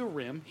get to the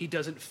rim. He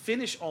doesn't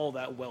finish all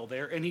that well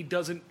there, and he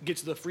doesn't get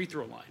to the free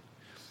throw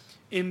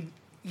line.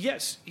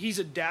 Yes, he's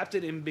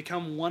adapted and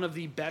become one of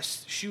the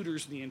best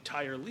shooters in the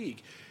entire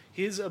league.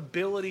 His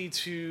ability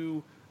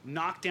to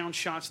knock down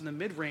shots in the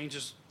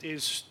mid-range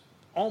is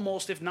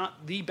almost, if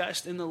not the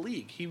best in the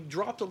league. He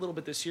dropped a little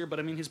bit this year, but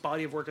I mean, his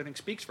body of work, I think,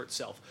 speaks for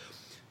itself.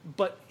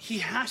 But he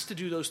has to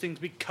do those things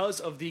because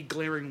of the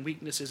glaring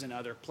weaknesses in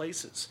other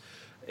places.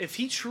 If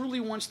he truly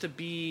wants to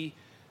be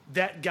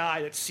that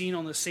guy that's seen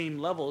on the same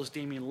level as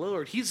Damian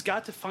Lillard, he's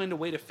got to find a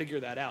way to figure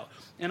that out.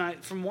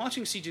 And from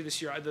watching CJ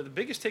this year, the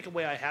biggest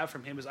takeaway I have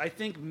from him is I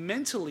think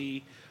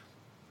mentally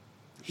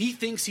he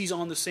thinks he's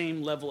on the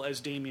same level as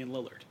Damian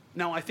Lillard.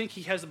 Now, I think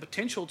he has the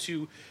potential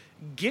to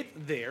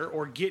get there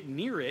or get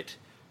near it,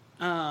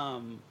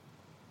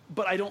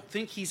 but I don't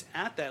think he's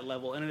at that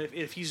level. And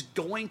if he's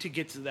going to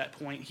get to that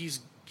point,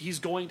 he's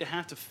going to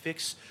have to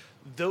fix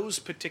those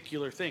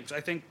particular things.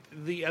 I think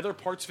the other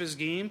parts of his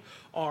game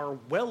are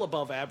well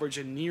above average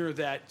and near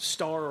that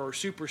star or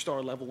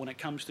superstar level when it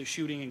comes to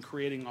shooting and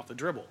creating off the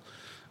dribble,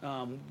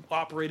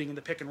 operating in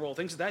the pick and roll,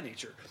 things of that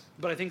nature.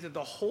 But I think that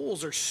the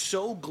holes are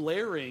so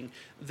glaring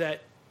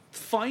that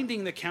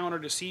finding the counter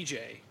to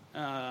CJ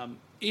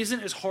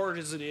isn't as hard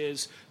as it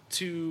is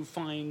to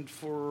find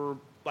for,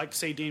 like,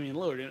 say, Damian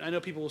Lillard. And I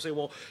know people will say,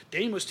 well,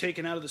 Dame was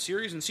taken out of the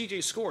series and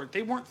CJ scored.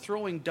 They weren't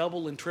throwing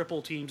double and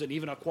triple teams and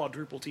even a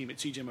quadruple team at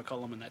CJ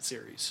McCollum in that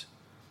series.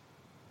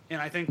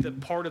 And I think that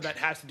part of that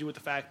has to do with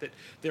the fact that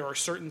there are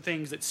certain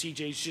things that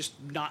CJ's just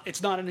not,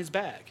 it's not in his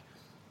bag.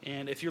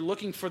 And if you're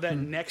looking for that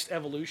next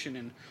evolution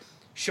and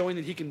showing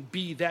that he can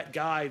be that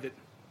guy that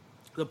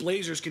the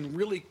Blazers can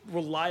really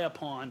rely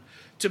upon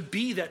to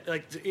be that,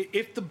 like,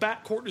 if the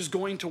backcourt is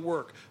going to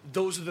work,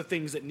 those are the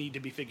things that need to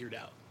be figured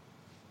out.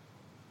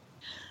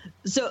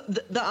 So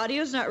the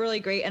audio is not really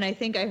great, and I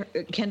think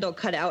Kendall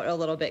cut out a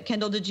little bit.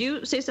 Kendall, did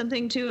you say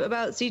something too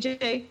about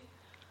CJ?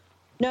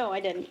 No, I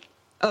didn't.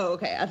 Oh,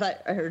 okay. I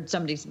thought I heard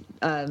somebody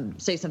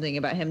say something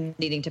about him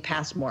needing to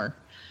pass more.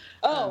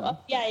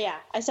 Yeah.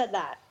 I said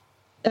that.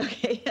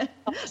 Okay.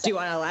 Do you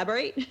want to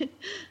elaborate?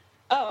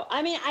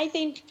 I mean, I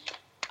think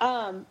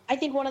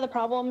one of the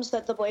problems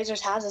that the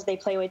Blazers has is they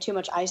play way too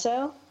much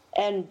ISO,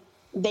 and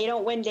they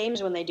don't win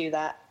games when they do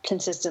that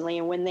consistently.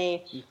 And when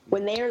they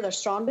are their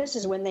strongest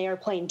is when they are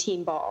playing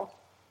team ball,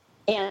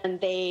 and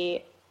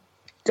they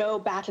go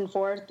back and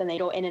forth and they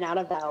go in and out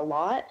of that a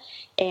lot.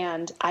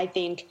 And I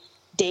think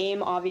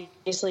Dame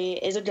obviously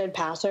is a good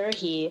passer.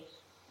 He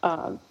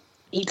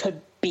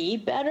could be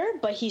better,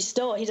 but he's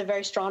a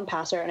very strong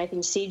passer. And I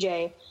think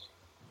CJ,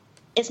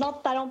 it's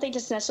not, I don't think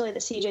it's necessarily that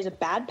CJ is a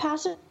bad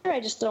passer.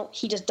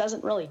 He just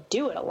doesn't really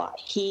do it a lot.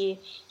 He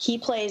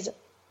plays,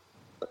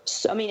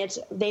 I mean,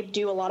 they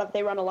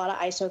run a lot of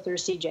ISO through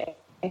CJ,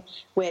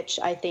 which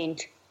I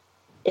think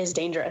is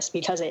dangerous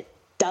because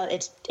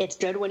it's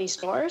good when he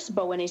scores,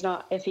 but when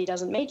if he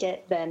doesn't make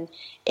it, then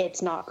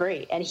it's not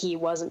great. And he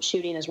wasn't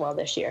shooting as well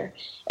this year,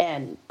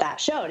 and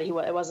that showed. It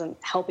wasn't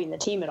helping the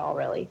team at all,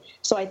 really.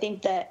 So I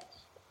think that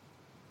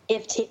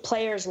if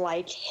players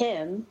like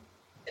him,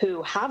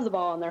 who have the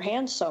ball in their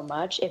hands so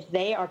much, if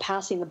they are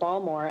passing the ball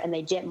more and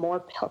they get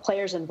more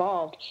players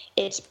involved,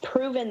 it's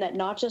proven that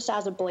not just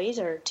as a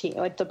Blazer team,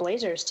 like the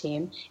Blazers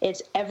team,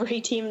 it's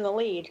every team in the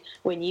league.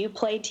 When you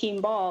play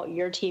team ball,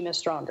 your team is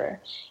stronger.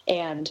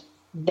 And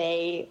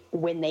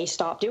when they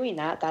stop doing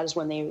that, that is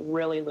when they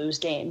really lose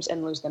games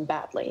and lose them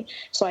badly.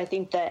 So I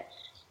think that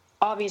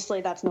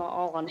obviously that's not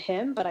all on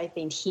him, but I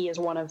think he is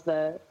one of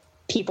the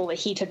people that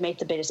he could make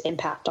the biggest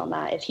impact on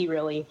that if he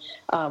really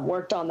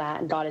worked on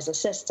that and got his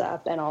assists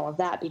up and all of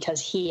that,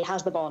 because he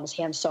has the ball in his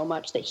hands so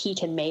much that he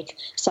can make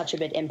such a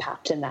big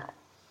impact in that.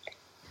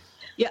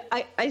 Yeah,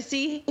 I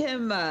see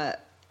him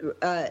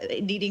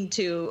needing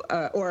to,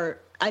 or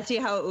I see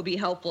how it would be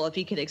helpful if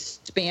he could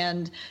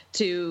expand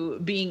to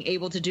being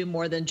able to do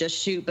more than just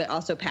shoot, but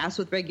also pass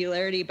with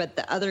regularity. But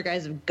the other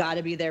guys have got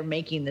to be there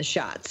making the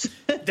shots.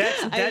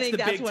 That's I think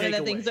that's one of the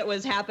takeaway. things that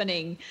was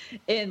happening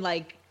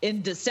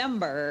in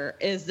December,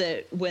 is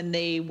that when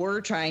they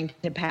were trying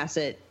to pass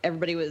it,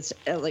 everybody was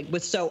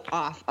was so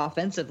off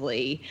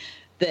offensively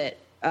that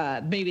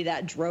maybe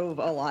that drove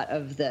a lot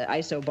of the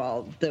ISO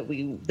ball that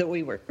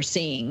we were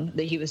seeing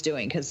that he was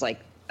doing, because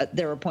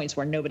there were points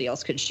where nobody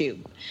else could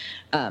shoot.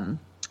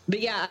 But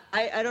yeah,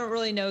 I don't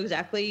really know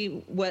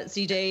exactly what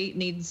CJ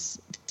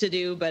needs to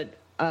do, but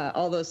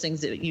all those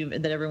things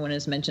that everyone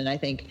has mentioned,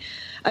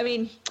 I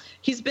mean,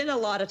 he's been a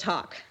lot of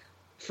talk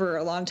for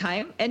a long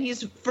time, and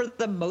he's, for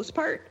the most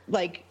part,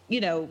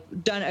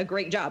 done a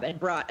great job and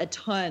brought a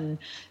ton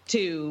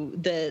to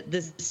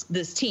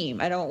this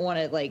team. I don't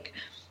want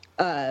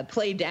to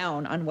play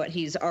down on what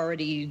he's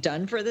already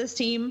done for this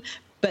team,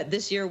 but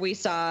this year we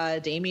saw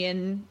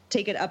Damian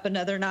take it up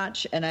another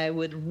notch, and I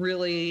would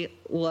really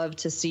love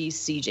to see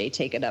CJ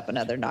take it up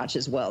another notch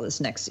as well this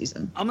next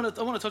season. I want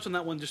to touch on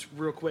that one just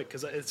real quick,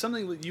 because it's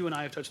something that you and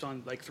I have touched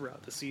on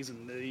throughout the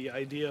season, the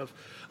idea of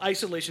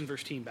isolation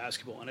versus team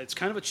basketball, and it's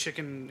kind of a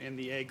chicken and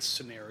the egg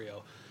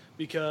scenario.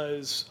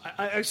 Because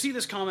I see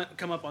this comment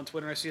come up on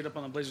Twitter, I see it up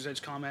on the Blazers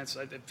Edge comments,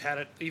 I've had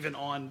it even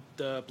on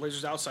the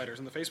Blazers Outsiders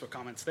and the Facebook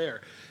comments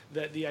there,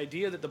 that the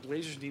idea that the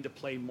Blazers need to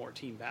play more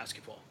team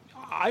basketball.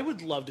 I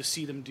would love to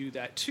see them do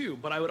that too,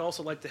 but I would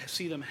also like to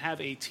see them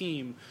have a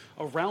team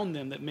around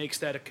them that makes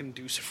that a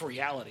conducive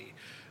reality.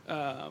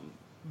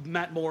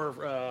 Matt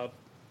Moore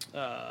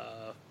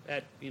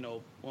at,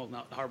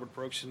 not Harvard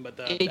Production, but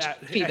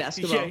HP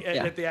Basketball.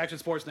 At the Action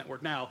Sports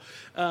Network now,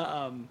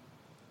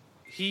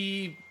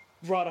 he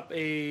brought up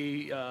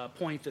a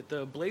point that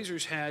the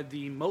Blazers had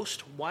the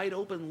most wide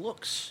open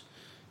looks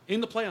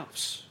in the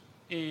playoffs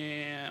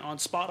and on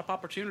spot-up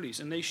opportunities,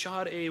 and they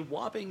shot a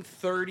whopping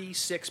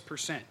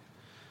 36%.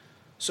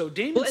 So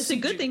Damian, it's a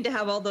good thing to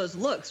have all those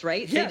looks,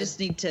 right? Yeah, they just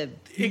need to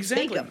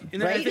exactly make them,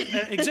 and right?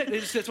 Exactly.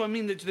 That's what I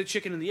mean, the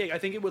chicken and the egg. I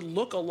think it would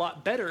look a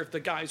lot better if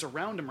the guys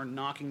around him are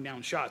knocking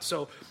down shots.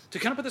 So to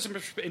kind of put this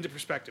into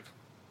perspective,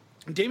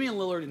 Damian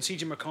Lillard and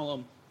CJ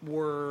McCollum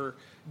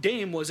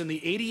Dame was in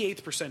the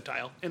 88th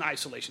percentile in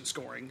isolation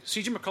scoring.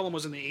 CJ McCollum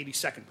was in the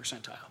 82nd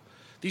percentile.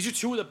 These are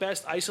two of the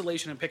best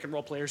isolation and pick and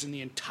roll players in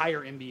the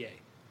entire NBA.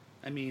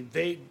 I mean,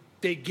 they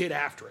get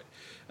after it.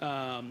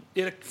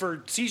 For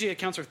CJ, it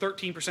accounts for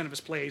 13% of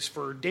his plays.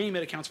 For Dame,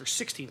 it accounts for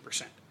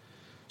 16%.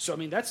 So I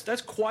mean,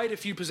 that's quite a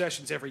few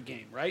possessions every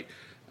game, right?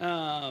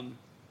 And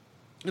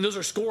those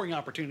are scoring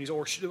opportunities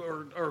or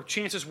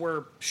chances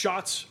where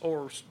shots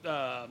are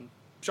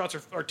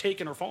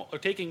taken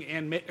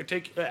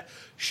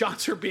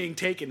shots are being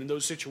taken in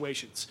those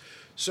situations.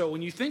 So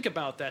when you think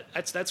about that,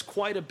 that's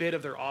quite a bit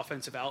of their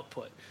offensive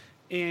output,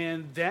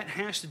 and that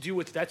has to do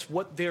with that's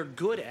what they're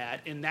good at,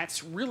 and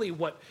that's really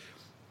what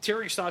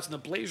Terry Stotts and the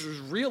Blazers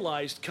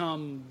realized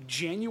come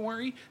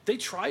January. They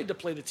tried to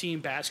play the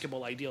team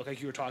basketball ideal,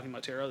 like you were talking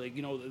about, Tara.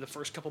 The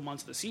first couple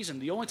months of the season,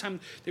 the only time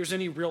there's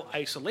any real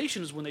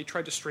isolation is when they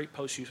tried to straight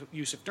post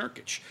Yusuf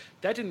Nurkic.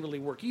 That didn't really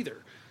work either.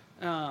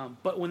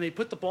 But when they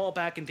put the ball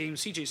back in Dame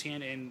CJ's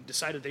hand and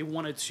decided they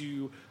wanted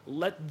to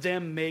let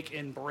them make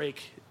and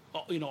break,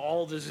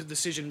 all the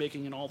decision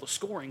making and all the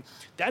scoring,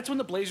 that's when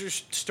the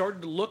Blazers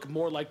started to look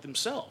more like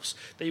themselves.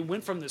 They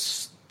went from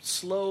this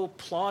slow,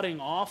 plodding,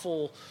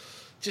 awful,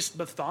 just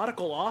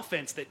methodical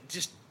offense that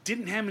just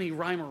didn't have any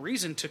rhyme or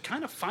reason to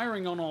kind of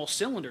firing on all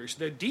cylinders.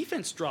 Their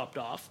defense dropped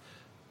off,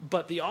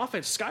 but the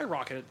offense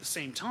skyrocketed at the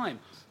same time.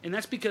 And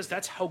that's because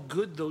that's how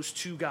good those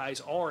two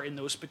guys are in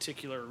those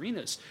particular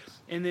arenas.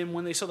 And then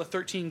when they saw the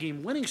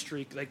 13-game winning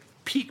streak, like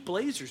peak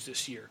Blazers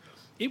this year,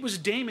 it was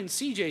Dame and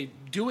CJ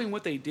doing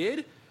what they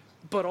did,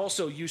 but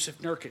also Yusuf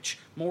Nurkic,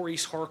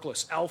 Maurice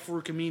Harkless,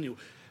 Al-Farouq Aminu.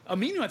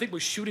 Aminu, I think,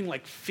 was shooting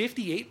like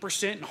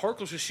 58%, and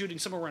Harkless was shooting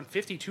somewhere around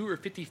 52 or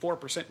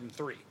 54% from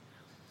three.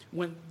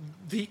 When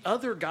the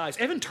other guys,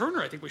 Evan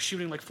Turner, I think, was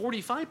shooting like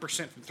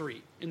 45% from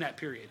three in that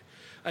period.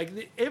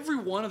 Like every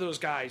one of those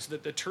guys, the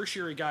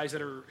tertiary guys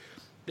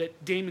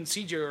that Dame and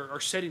CJ are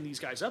setting these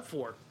guys up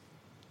for,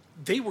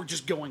 they were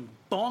just going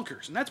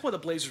bonkers, and that's why the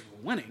Blazers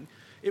were winning.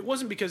 It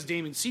wasn't because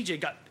Dame and CJ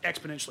got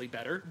exponentially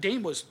better.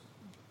 Dame was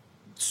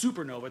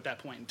supernova at that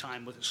point in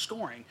time with his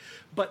scoring,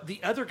 but the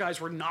other guys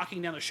were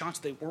knocking down the shots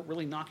they weren't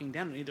really knocking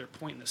down at either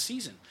point in the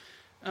season.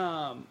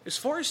 As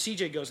far as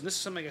CJ goes, and this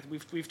is something that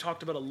we've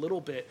talked about a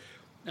little bit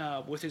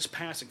with his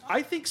passing,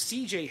 I think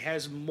CJ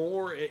has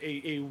more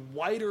a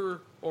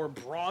wider or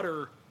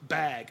broader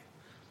bag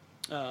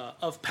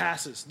of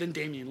passes than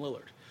Damian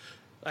Lillard.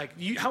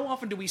 How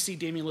often do we see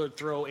Damian Lillard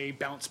throw a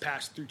bounce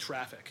pass through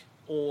traffic,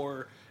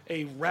 or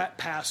a rat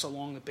pass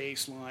along the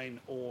baseline,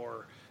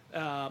 or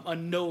a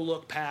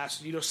no-look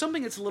pass,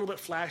 something that's a little bit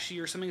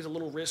flashier, something that's a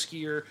little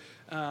riskier,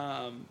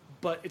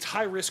 but it's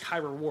high risk, high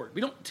reward.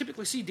 We don't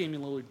typically see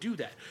Damian Lillard do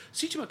that.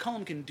 CJ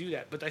McCollum can do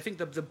that, but I think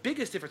the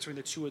biggest difference between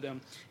the two of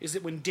them is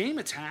that when Dame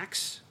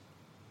attacks,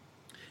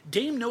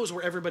 Dame knows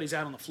where everybody's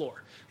at on the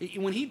floor.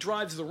 When he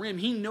drives the rim,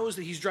 he knows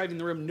that he's driving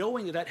the rim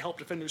knowing that help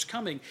defender's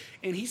coming,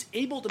 and he's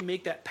able to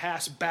make that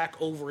pass back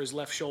over his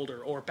left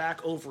shoulder or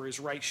back over his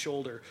right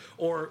shoulder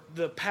or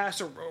the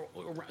pass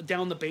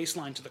down the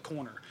baseline to the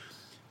corner.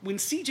 When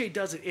CJ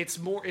does it,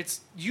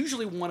 it's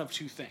usually one of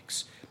two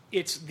things.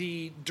 It's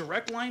the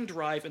direct line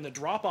drive and the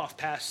drop-off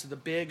pass to the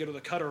big or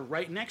the cutter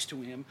right next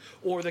to him,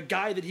 or the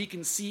guy that he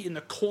can see in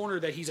the corner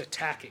that he's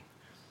attacking.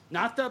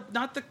 Not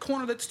the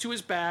corner that's to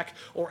his back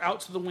or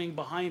out to the wing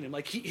behind him.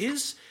 Like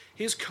his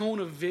cone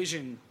of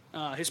vision,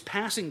 his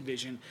passing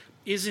vision,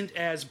 isn't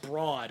as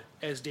broad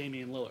as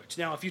Damian Lillard's.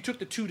 Now, if you took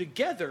the two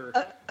together,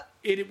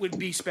 it would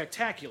be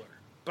spectacular.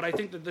 But I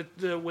think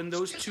that when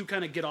those two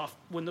kind of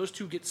when those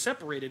two get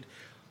separated,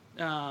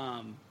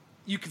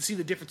 you can see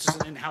the differences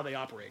in how they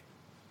operate.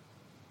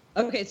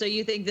 Okay, so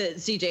you think that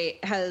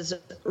CJ has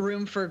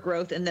room for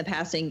growth in the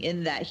passing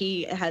in that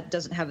he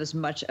doesn't have as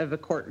much of a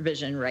court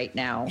vision right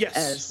now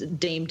as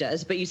Dame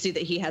does, but you see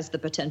that he has the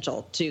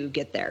potential to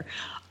get there.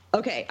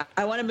 Okay,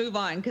 I want to move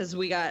on because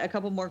we got a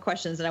couple more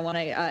questions, and I want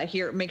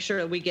to make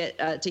sure we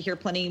get to hear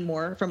plenty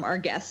more from our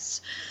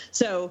guests.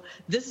 So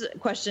this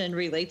question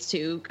relates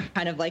to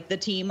kind of like the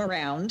team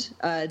around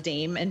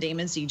Dame and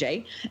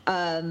CJ.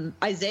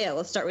 Isaiah,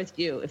 let's start with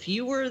you. If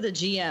you were the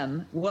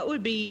GM, what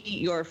would be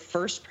your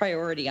first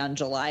priority on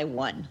July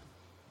 1?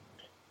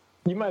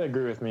 You might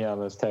agree with me on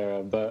this,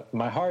 Tara, but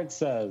my heart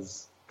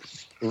says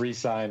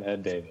re-sign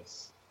Ed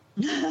Davis.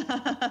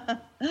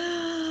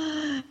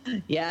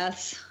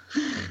 Yes.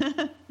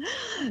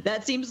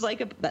 that seems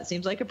like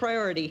a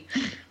priority.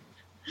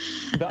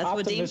 That's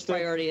what Dame's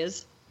priority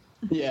is.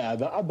 Yeah,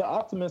 the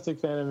optimistic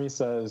fan of me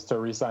says to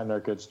re-sign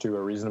Nurkic to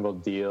a reasonable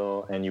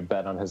deal, and you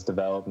bet on his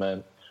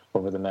development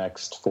over the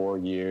next 4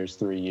 years,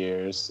 3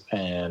 years,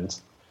 and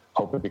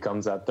hope it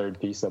becomes that third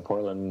piece that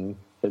Portland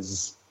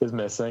is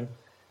missing.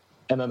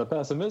 And then the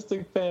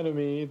pessimistic fan of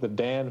me, the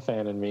Dan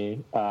fan in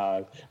me,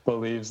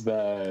 believes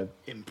that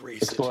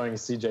exploring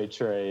CJ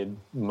trade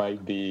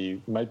might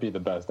be the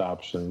best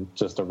option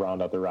just to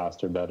round out the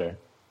roster better.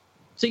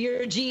 So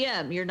you're a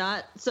GM. You're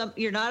not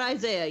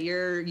Isaiah.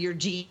 You're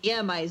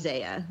GM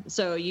Isaiah.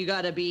 So you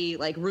got to be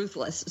like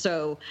ruthless.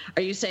 So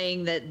are you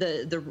saying that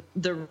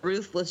the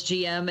ruthless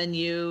GM in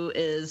you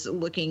is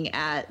looking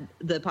at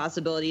the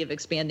possibility of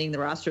expanding the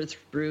roster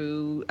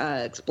through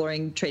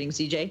exploring trading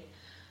CJ?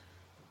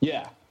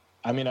 Yeah.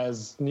 I mean,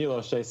 as Neil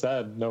O'Shea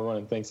said, no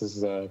one thinks this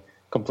is a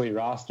complete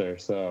roster,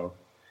 so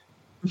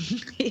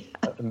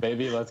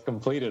maybe let's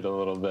complete it a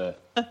little bit.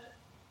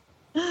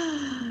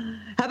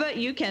 How about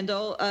you,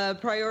 Kendall?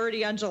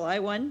 Priority on July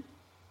 1?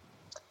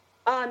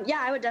 Yeah,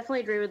 I would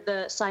definitely agree with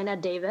the sign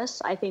Ed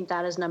Davis. I think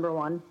that is number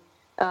one.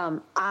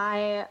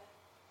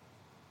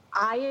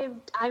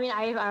 I mean,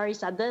 I've already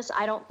said this.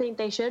 I don't think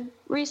they should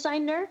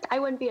re-sign Nurk. I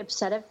wouldn't be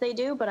upset if they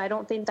do, but I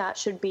don't think that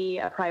should be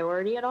a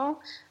priority at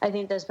all. I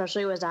think that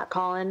especially with Zach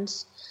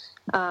Collins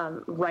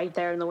right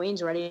there in the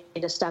wings, ready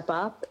to step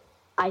up,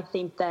 I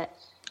think that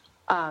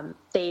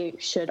they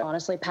should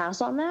honestly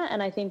pass on that.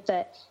 And I think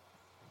that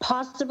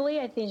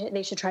possibly, I think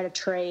they should try to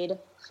trade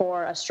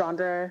for a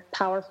stronger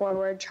power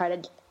forward, try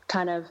to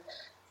kind of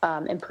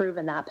improve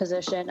in that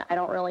position. I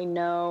don't really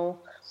know.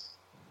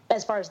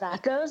 As far as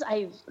that goes,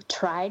 I've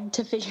tried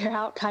to figure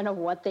out kind of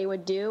what they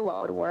would do,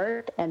 what would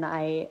work, and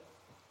I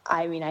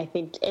mean, I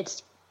think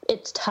it's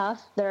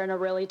tough. They're in a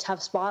really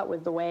tough spot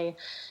with the way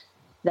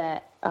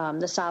that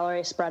the salary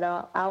is spread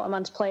out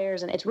amongst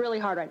players, and it's really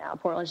hard right now.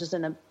 Portland's just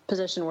in a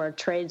position where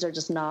trades are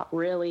just not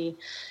really,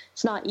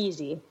 it's not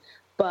easy.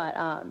 But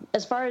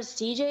as far as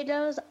CJ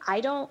goes,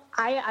 I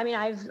mean,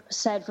 I've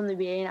said from the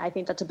beginning, I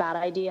think that's a bad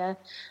idea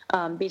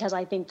because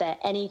I think that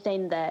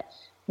anything that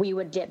we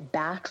would get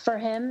back for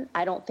him,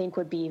 I don't think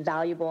would be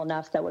valuable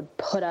enough that would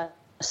put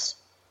us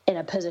in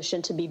a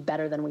position to be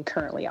better than we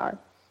currently are.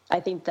 I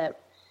think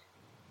that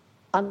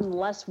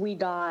unless we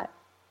got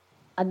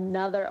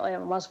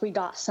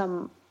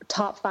some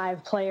top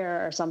 5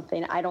 player or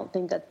something, I don't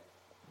think that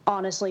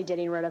honestly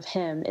getting rid of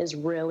him is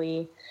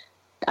really,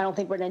 I don't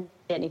think we're going to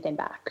get anything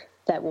back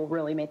that will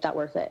really make that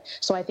worth it.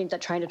 So I think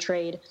that trying to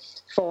trade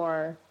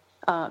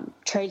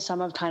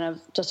some of kind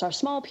of just our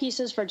small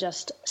pieces for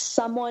just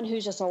someone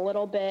who's just a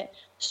little bit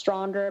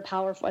stronger,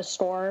 a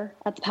scorer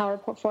at the power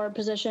forward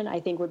position, I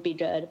think would be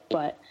good.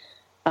 But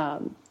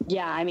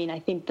yeah, I mean, I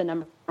think the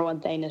number one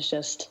thing is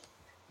just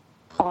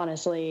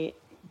honestly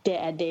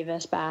get Ed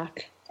Davis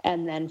back.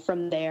 And then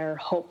from there,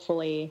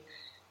 hopefully,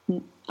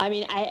 I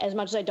mean, as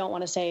much as I don't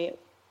want to say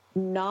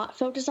not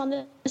focus on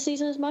this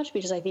season as much,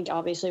 because I think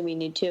obviously we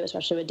need to,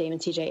 especially with Dame and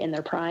CJ in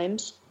their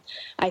primes.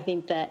 I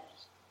think that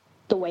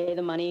the way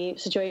the money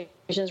situation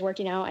is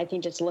working out, I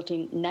think it's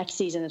looking next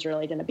season is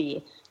really going to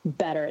be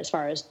better as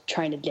far as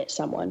trying to get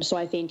someone. So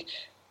I think.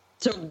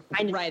 So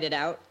ride it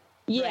out.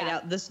 Yeah. Ride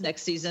out this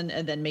next season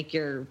and then make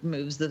your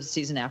moves the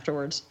season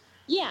afterwards.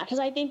 Yeah, because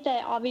I think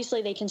that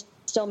obviously they can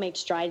still make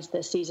strides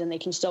this season. They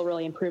can still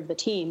really improve the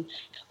team.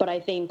 But I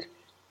think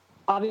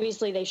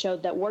obviously they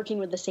showed that working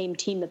with the same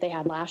team that they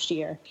had last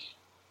year,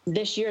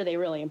 this year they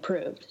really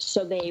improved.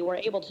 So they were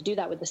able to do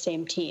that with the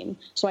same team.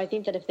 So I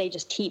think that if they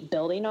just keep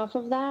building off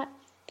of that,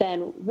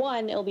 then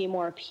one, it'll be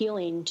more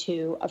appealing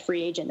to a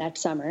free agent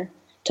next summer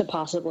to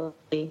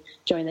possibly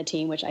join the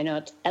team, which I know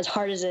it's as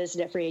hard as it is to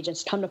get free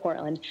agents to come to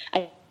Portland.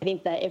 I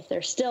think that if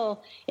they're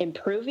still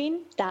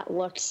improving, that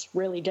looks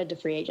really good to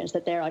free agents,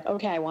 that they're like,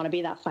 okay, I want to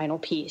be that final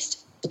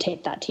piece to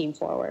take that team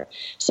forward.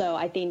 So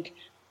I think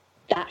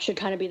that should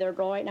kind of be their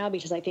goal right now,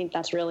 because I think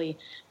that's really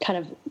kind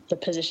of the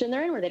position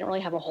they're in, where they don't really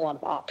have a whole lot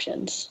of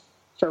options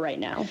for right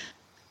now.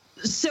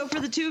 So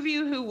for the two of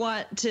you who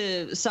want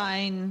to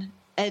sign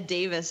Ed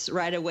Davis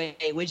right away,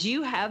 would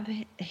you have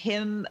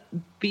him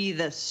be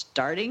the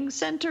starting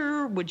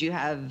center? Would you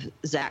have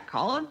Zach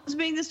Collins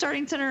being the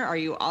starting center? Are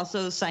you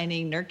also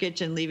signing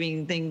Nurkic and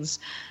leaving things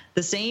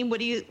the same? What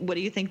do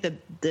you think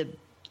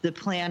the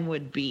plan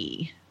would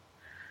be?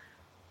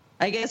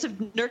 I guess if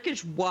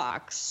Nurkic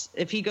walks,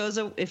 if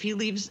he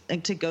leaves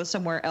to go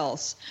somewhere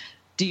else,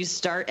 do you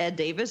start Ed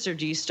Davis or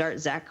do you start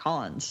Zach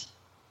Collins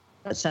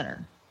at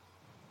center?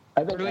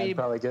 I think Ed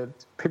probably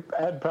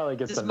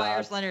gets Does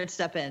Myers Leonard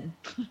step in?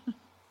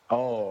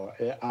 Oh,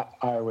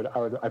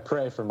 I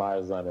pray for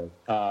Myers Leonard.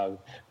 I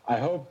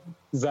hope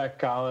Zach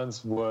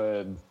Collins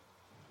would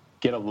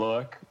get a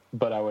look,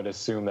 but I would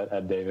assume that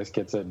Ed Davis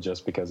gets it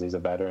just because he's a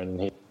veteran.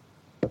 He's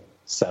a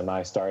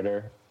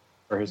semi-starter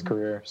for his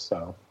career.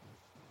 So,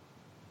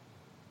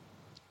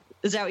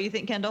 is that what you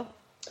think, Kendall?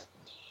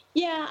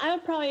 Yeah, I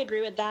would probably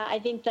agree with that. I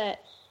think that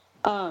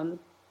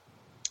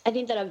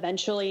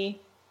eventually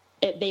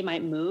they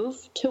might move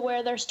to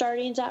where they're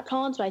starting Zach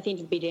Collins, but I think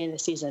at the beginning of the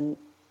season,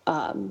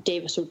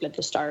 Davis would get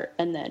the start,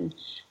 and then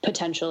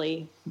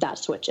potentially that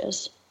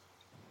switches.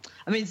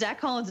 I mean,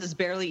 Zach Collins has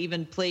barely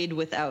even played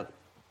without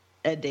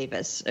Ed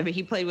Davis. I mean,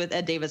 he played with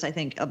Ed Davis, I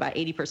think, about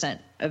 80%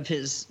 of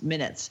his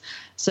minutes.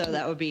 So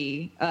that would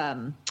be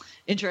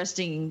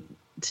interesting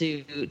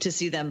to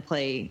see them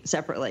play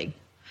separately.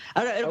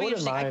 I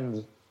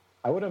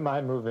wouldn't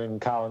mind moving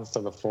Collins to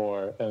the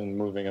 4 and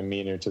moving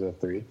Aminu to the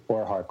 3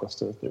 or Harkless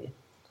to the 3.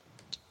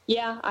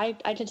 Yeah,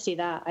 I could see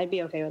that. I'd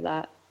be okay with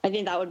that. I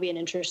think that would be an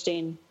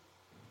interesting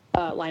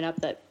lineup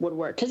that would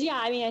work. Because, yeah,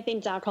 I mean, I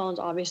think Zach Collins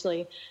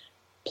obviously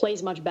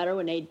plays much better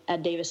when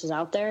Ed Davis is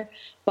out there.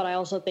 But I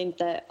also think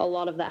that a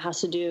lot of that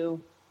has to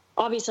do –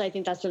 obviously, I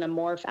think that's going to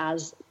morph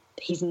as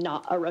he's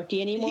not a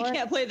rookie anymore. He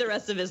can't play the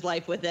rest of his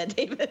life with Ed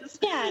Davis.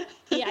 Yeah.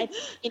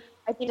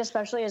 I think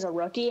especially as a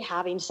rookie,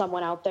 having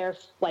someone out there,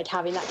 like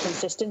having that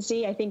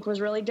consistency, I think was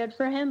really good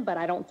for him. But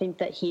I don't think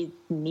that he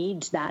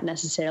needs that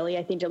necessarily.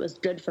 I think it was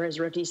good for his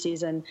rookie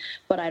season.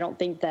 But I don't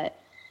think that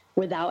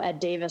without Ed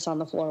Davis on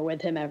the floor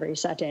with him every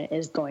second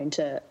is going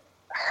to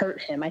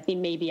hurt him. I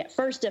think maybe at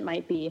first it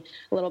might be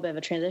a little bit of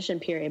a transition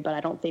period, but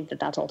I don't think that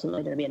that's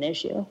ultimately going to be an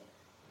issue.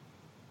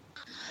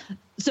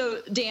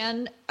 So,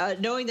 Dan,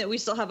 knowing that we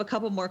still have a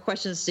couple more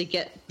questions to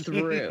get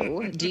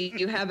through, do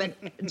you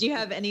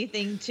have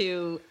anything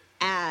to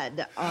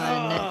add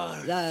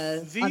on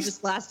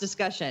this last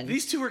discussion?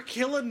 These two are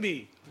killing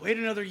me. Wait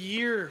another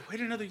year. I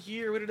don't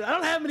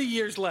have many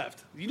years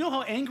left. You know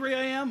how angry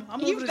I am?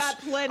 I'm living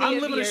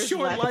a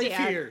short life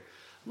here.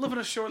 I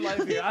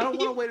don't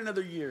want to wait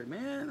another year,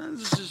 man.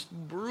 This is just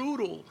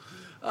brutal.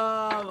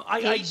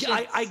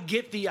 I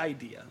get the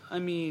idea. I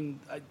mean,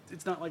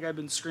 it's not like I've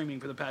been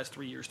screaming for the past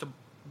 3 years to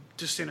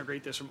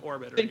disintegrate this from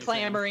orbit. Been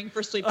clamoring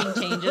for sweeping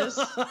changes.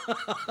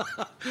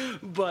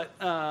 But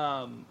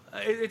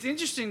it's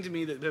interesting to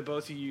me that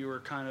both of you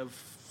are kind of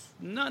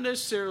not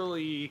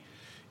necessarily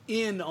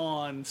in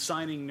on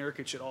signing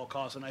Nurkic at all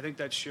costs, and I think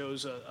that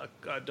shows a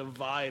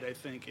divide, I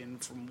think,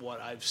 from what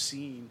I've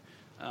seen.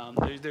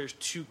 There's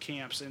two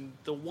camps, and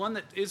the one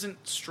that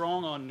isn't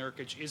strong on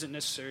Nurkic isn't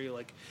necessarily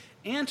like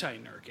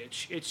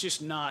anti-Nurkic. It's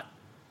just not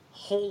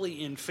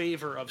wholly in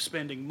favor of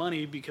spending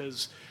money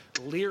because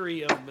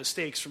leery of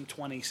mistakes from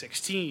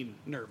 2016,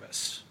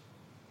 nervous.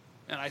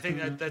 And I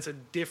think that's a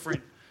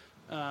different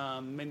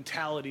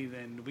mentality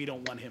than we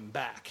don't want him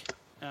back.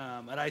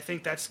 And I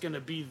think that's going to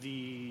be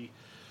the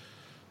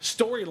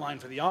storyline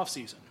for the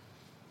offseason,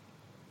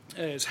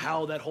 is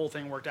how that whole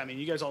thing worked out. I mean,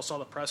 you guys all saw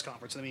the press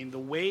conference. I mean, the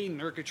way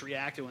Nurkic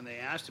reacted when they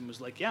asked him was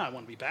like, yeah, I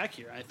want to be back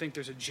here. I think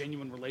there's a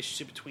genuine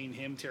relationship between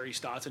him, Terry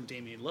Stotts, and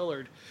Damian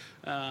Lillard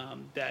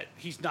that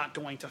he's not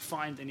going to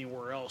find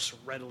anywhere else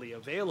readily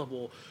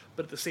available.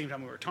 But at the same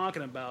time, we were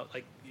talking about,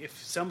 like,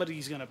 if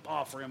somebody's going to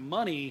offer him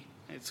money,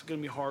 it's going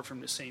to be hard for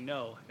him to say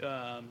no.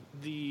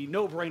 The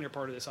no-brainer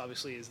part of this,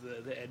 obviously, is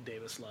the Ed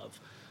Davis love.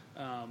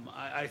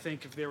 I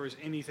think if there was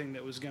anything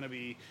that was going to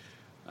be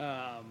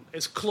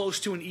as close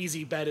to an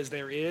easy bet as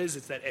there is,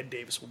 it's that Ed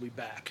Davis will be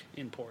back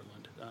in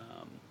Portland.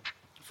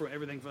 From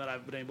everything that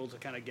I've been able to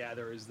kind of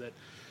gather is that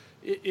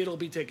it'll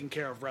be taken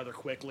care of rather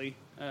quickly.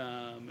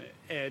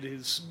 Ed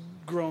has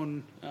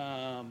grown,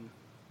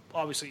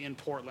 obviously, in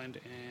Portland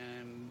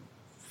and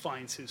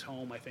finds his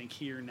home, I think,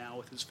 here now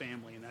with his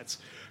family, and that's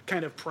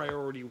kind of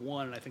priority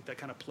one, and I think that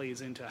kind of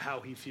plays into how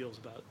he feels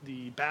about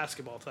the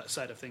basketball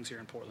side of things here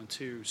in Portland,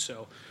 too.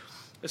 So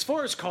as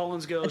far as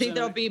Collins goes... I think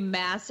there'll be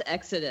mass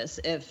exodus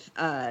if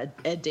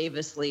Ed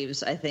Davis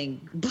leaves. I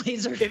think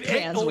Blazer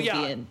fans will be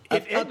in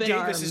If Ed Davis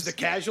arms. is the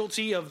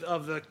casualty of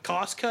the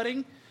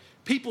cost-cutting,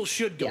 people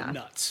should go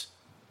nuts.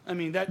 I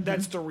mean,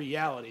 that's the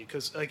reality,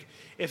 because like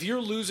if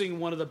you're losing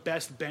one of the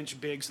best bench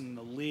bigs in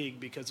the league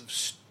because of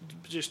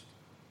just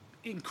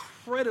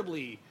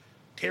incredibly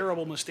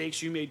terrible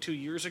mistakes you made 2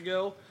 years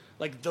ago,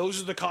 like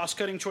those are the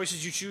cost-cutting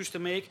choices you choose to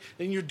make,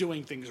 then you're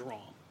doing things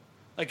wrong.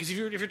 Like, 'cause if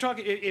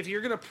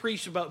you're going to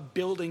preach about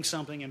building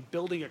something and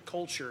building a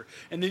culture,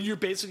 and then you're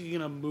basically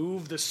going to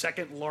move the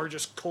second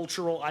largest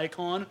cultural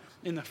icon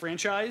in the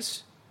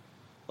franchise,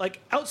 like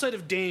outside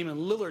of Dame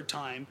and Lillard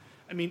time,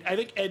 I mean, I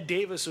think Ed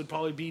Davis would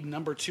probably be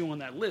number 2 on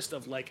that list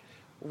of like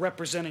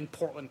representing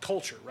Portland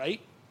culture,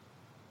 right?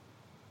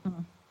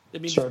 Mm-hmm. I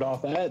mean, Shirt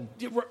off Ed.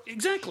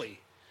 Exactly,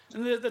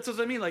 and that's what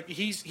I mean. Like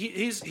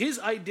his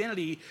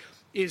identity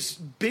is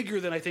bigger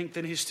than I think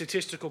than his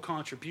statistical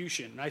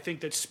contribution. And I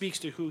think that speaks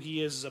to who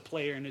he is as a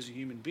player and as a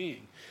human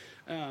being.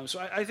 So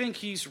I think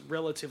he's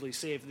relatively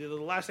safe. The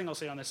last thing I'll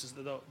say on this is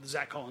the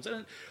Zach Collins.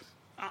 And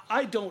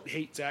I don't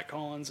hate Zach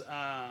Collins.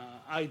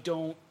 I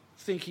don't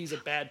think he's a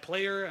bad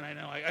player, and I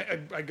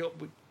know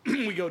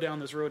we go down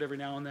this road every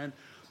now and then,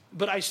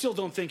 but I still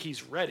don't think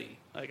he's ready.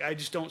 Like, I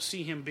just don't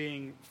see him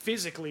being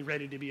physically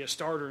ready to be a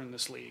starter in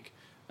this league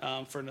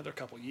for another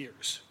couple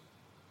years.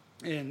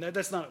 And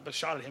that's not a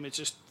shot at him. It's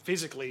just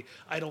physically,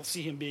 I don't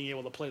see him being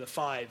able to play the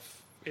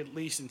 5 at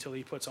least until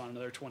he puts on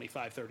another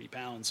 25, 30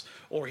 pounds,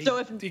 or he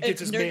gets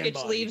his man body.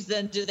 Nurkic leaves,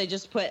 then do they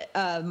just put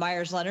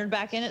Myers Leonard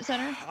back in at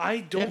center? I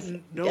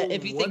don't know.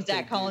 If you think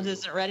Zach Collins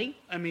isn't ready,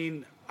 I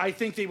mean, I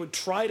think they would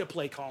try to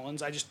play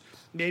Collins.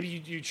 Maybe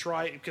you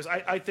try, because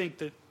I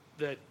think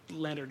that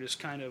Leonard is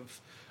kind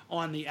of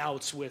on the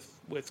outs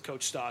with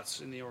Coach Stotts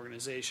in the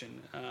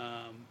organization.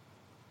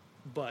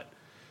 But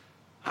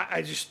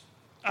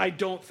I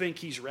don't think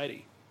he's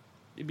ready.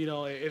 You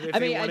know, if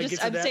they want to get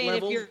to that saying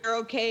level. If you're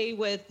okay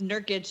with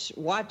Nurkic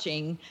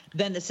watching,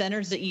 then the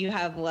centers that you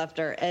have left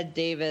are Ed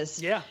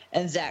Davis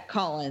and Zach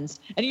Collins.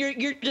 And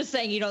you're just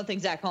saying you don't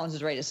think Zach Collins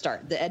is ready to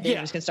start. The Ed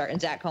Davis can start,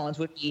 and Zach Collins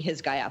would be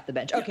his guy off the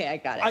bench. Okay, I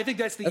got it. I think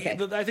that's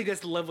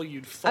the level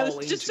you'd fall into. I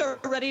was just so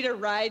ready to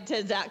ride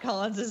to Zach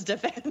Collins'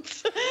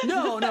 defense.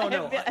 No.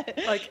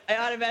 Like I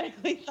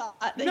automatically thought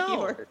that you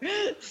were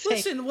saying,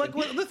 listen,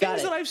 the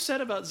things that I've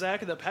said about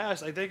Zach in the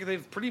past, I think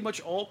they've pretty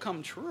much all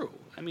come true.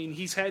 I mean,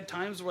 he's had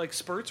times like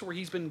spurts where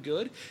he's been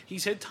good.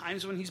 He's had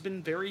times when he's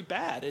been very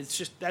bad. It's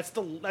just that's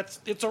a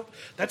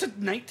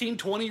 19,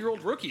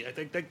 20-year-old rookie. I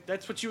think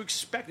that's what you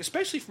expect,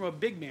 especially from a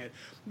big man,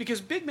 because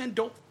big men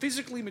don't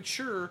physically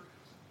mature,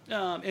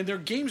 and their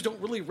games don't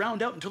really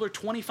round out until they're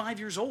 25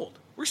 years old.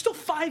 We're still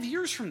 5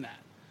 years from that.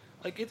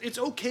 Like it's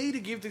okay to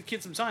give the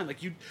kid some time. Like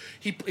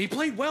he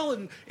played well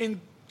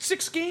in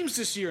 6 games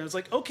this year, and it's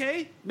like,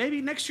 okay,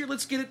 maybe next year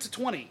let's get it to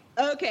 20.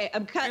 Okay,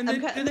 I'm cutting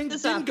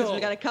this off because we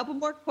got a couple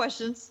more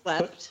questions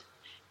left.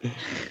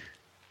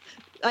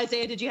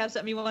 Isaiah, did you have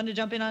something you wanted to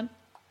jump in on?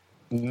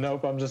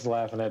 Nope, I'm just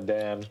laughing at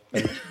Dan.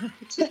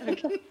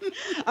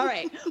 All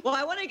right. Well,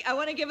 I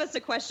want to give us a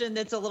question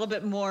that's a little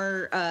bit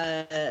more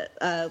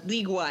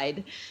league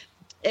wide,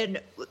 and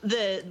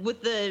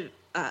with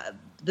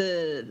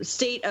the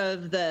state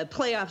of the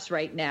playoffs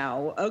right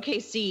now,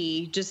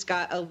 OKC just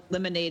got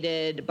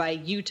eliminated by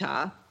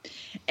Utah,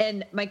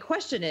 and my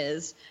question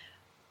is,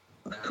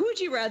 who would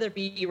you rather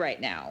be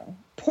right now?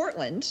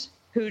 Portland,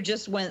 who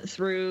just went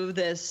through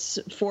this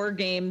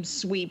 4-game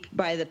sweep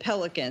by the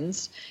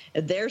Pelicans,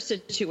 their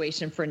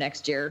situation for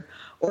next year,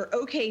 or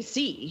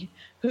OKC,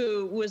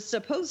 who was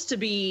supposed to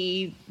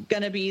be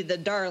going to be the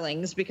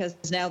darlings because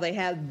now they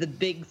have the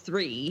big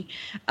 3,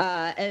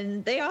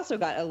 and they also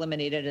got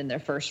eliminated in their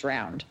first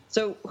round.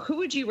 So who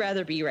would you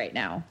rather be right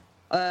now?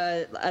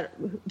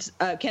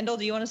 Kendall,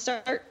 do you want to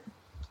start?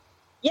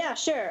 Yeah,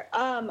 sure.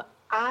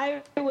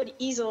 I would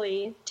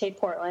easily take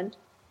Portland.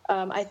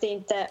 I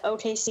think that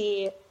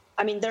OKC,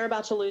 I mean, they're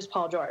about to lose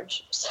Paul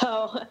George.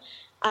 So,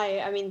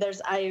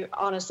 I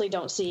honestly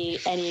don't see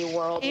any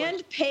world.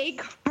 And pay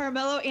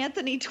Carmelo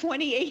Anthony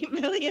 $28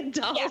 million.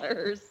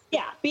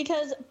 Yeah,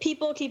 because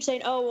people keep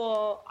saying, oh,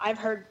 well, I've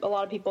heard a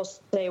lot of people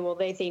say, well,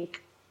 they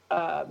think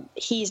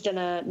he's going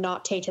to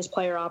not take his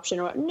player option.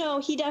 No,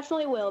 he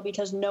definitely will,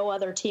 because no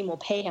other team will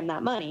pay him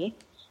that money.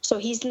 So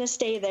he's going to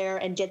stay there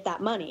and get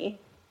that money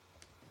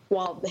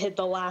while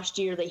the last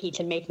year that he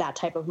can make that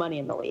type of money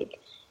in the league.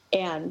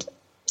 And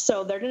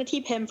so they're going to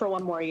keep him for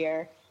one more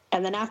year.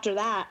 And then after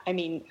that, I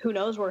mean, who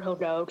knows where he'll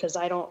go, because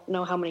I don't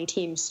know how many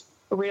teams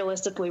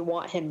realistically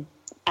want him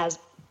as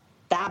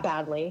that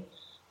badly.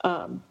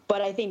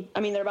 But I think,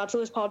 they're about to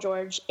lose Paul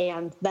George,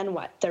 and then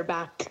what? They're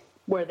back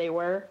where they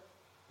were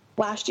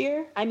last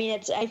year.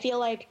 I feel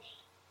like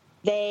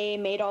they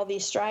made all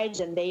these strides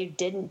and they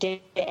didn't do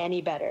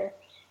any better.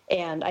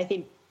 And I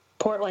think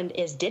Portland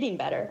is getting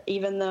better,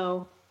 even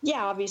though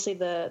yeah, obviously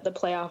the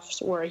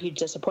playoffs were a huge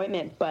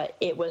disappointment, but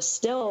it was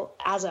still,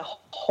 as a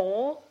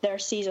whole, their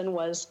season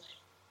was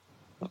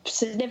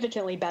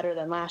significantly better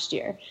than last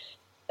year.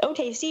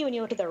 OKC, when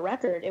you look at their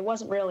record, it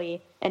wasn't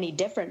really any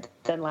different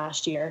than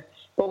last year.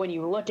 But when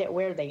you look at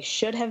where they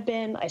should have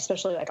been,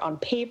 especially like on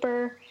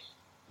paper,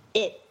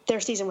 their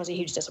season was a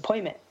huge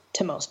disappointment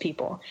to most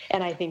people.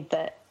 And I think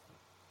that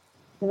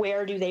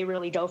where do they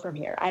really go from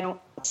here? I don't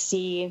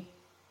see.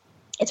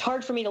 It's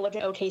hard for me to look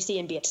at OKC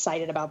and be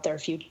excited about their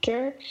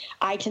future.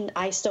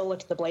 I still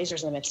look at the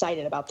Blazers and I'm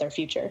excited about their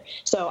future.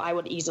 So I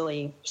would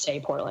easily say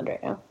Portland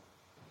right now.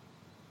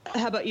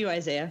 How about you,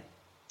 Isaiah?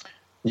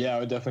 Yeah, I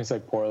would definitely say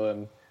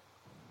Portland.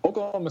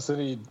 Oklahoma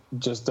City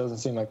just doesn't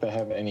seem like they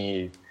have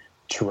any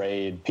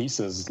trade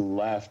pieces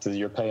left.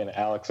 You're paying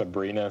Alex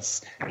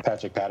Abrinas,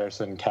 Patrick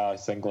Patterson, Kyle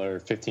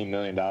Singler $15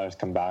 million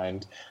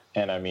combined.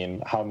 And I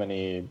mean, how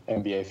many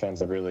NBA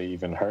fans have really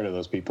even heard of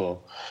those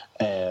people?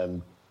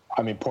 And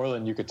I mean,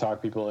 Portland, you could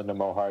talk people into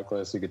Mo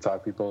Harkless. You could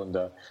talk people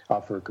into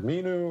Al-Farouq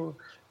Aminu,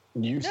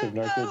 Yusuf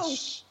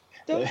Nurkic.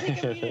 Don't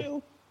think of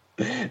you.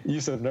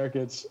 Yusuf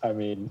Nurkic, I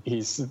mean,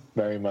 he's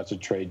very much a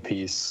trade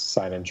piece,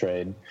 sign and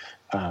trade.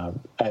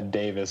 Ed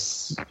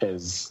Davis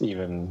is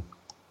even,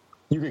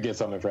 you could get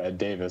something for Ed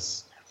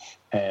Davis.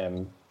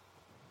 And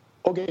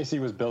OKC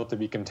was built to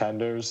be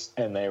contenders,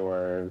 and they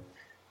were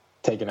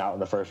taken out in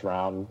the first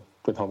round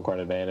with home court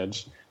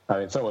advantage. I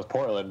mean, so was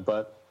Portland,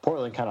 but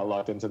Portland kind of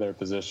lucked into their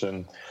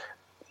position.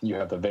 You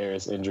have the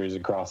various injuries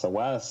across the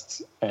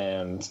West,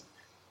 and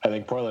I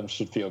think Portland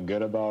should feel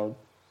good about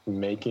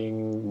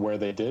making where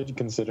they did,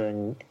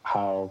 considering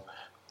how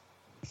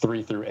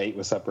 3 through 8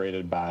 was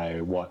separated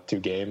by 2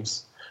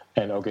 games.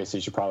 And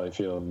OKC should probably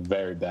feel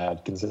very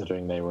bad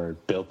considering they were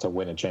built to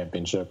win a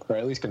championship, or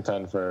at least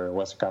contend for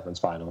Western Conference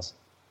Finals.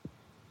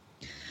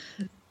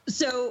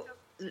 So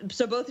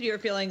both of you are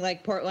feeling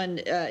like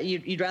Portland,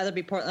 you'd rather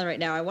be Portland right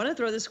now. I want to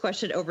throw this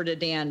question over to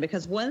Dan,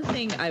 because one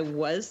thing I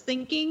was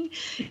thinking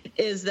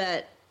is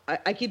that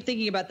I keep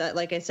thinking about that,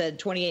 like I said,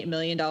 $28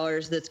 million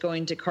that's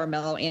going to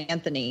Carmelo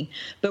Anthony.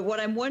 But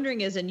what I'm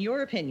wondering is, in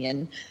your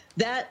opinion,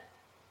 that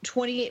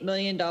 $28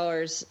 million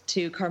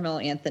to Carmelo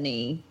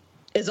Anthony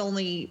is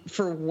only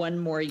for one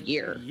more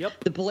year.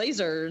 Yep. The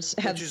Blazers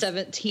have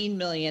 $17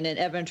 million in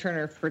Evan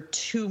Turner for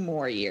 2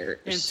 more years.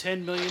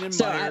 And $10 million in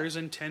Myers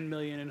and $10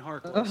 million in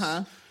Harkless.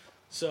 Uh-huh.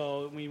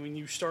 So when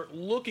you start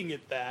looking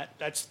at that,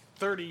 that's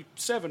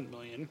 $37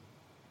 million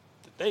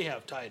that they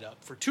have tied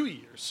up for 2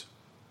 years.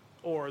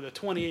 Or the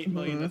 $28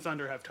 million the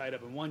Thunder have tied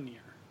up in 1 year.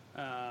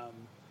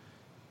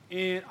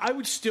 And I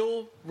would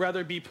still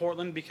rather be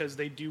Portland because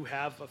they do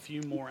have a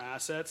few more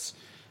assets.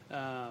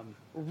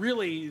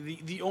 Really,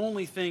 the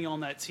only thing on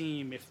that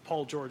team, if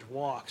Paul George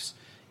walks,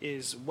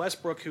 is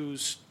Westbrook,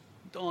 who's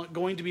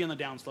going to be on the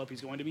downslope.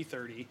 He's going to be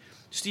 30.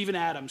 Steven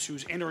Adams,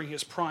 who's entering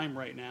his prime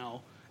right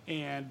now.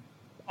 And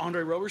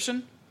Andre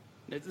Roberson.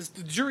 The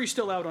jury's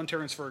still out on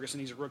Terrence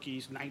Ferguson. He's a rookie.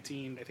 He's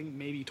 19, I think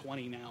maybe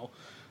 20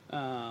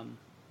 now.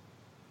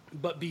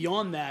 But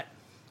beyond that,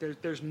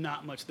 there's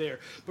not much there.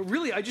 But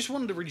really, I just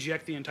wanted to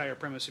reject the entire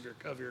premise of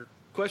your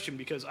question,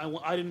 because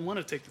I didn't want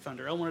to take the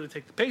Thunder. I wanted to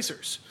take the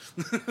Pacers.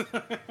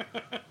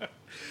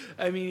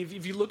 I mean,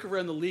 if you look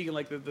around the league and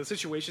like the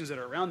situations that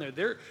are around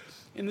there,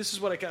 and this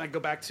is what I kind of go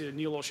back to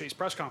Neil O'Shea's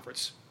press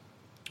conference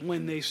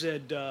when they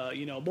said,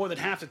 more than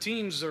half the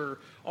teams are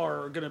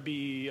going to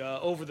be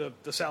over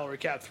the salary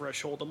cap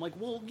threshold. I'm like,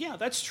 well, yeah,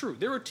 that's true.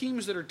 There are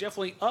teams that are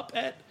definitely up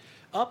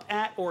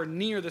at or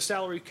near the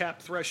salary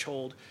cap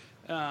threshold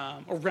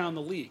around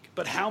the league.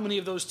 But how many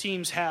of those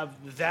teams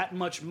have that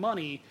much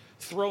money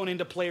thrown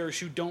into players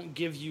who don't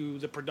give you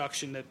the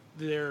production that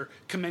their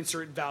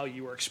commensurate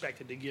value are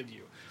expected to give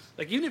you?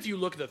 Like, even if you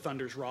look at the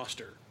Thunder's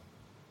roster,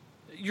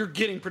 you're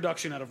getting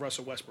production out of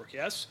Russell Westbrook,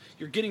 yes?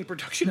 You're getting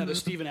production out of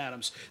Steven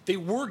Adams. They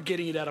were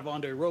getting it out of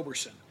Andre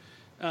Roberson.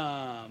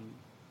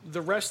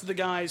 The rest of the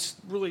guys,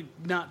 really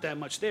not that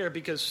much there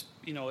because,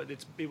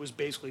 it was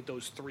basically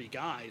those 3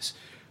 guys.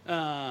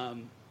 I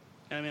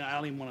mean, I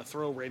don't even want to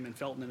throw Raymond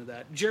Felton into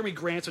that. Jeremy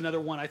Grant's another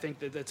one. I think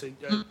that's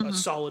a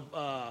solid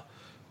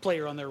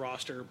player on their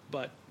roster.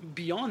 But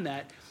beyond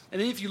that,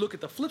 and then if you look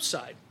at the flip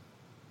side,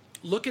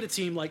 look at a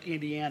team like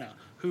Indiana,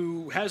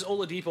 who has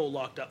Oladipo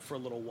locked up for a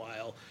little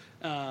while.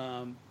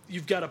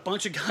 You've got a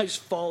bunch of guys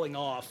falling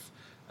off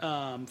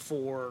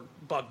for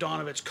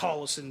Bogdanovich,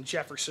 Collison,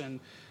 Jefferson,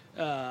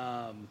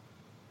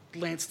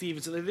 Lance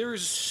Stevenson.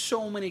 There's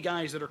so many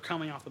guys that are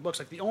coming off the books.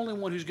 Like, the only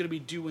one who's going to be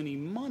due any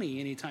money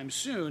anytime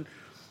soon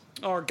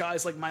are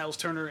guys like Miles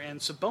Turner and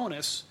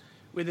Sabonis.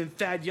 Within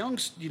Thad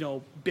Young's,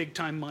 big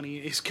time money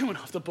is coming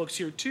off the books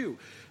here too.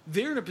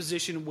 They're in a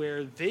position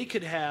where they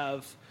could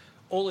have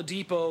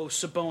Oladipo,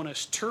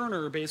 Sabonis,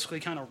 Turner basically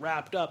kind of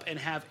wrapped up and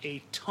have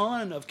a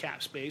ton of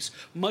cap space,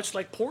 much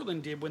like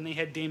Portland did when they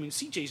had Dame and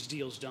CJ's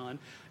deals done,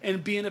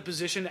 and be in a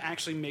position to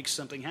actually make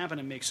something happen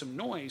and make some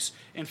noise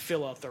and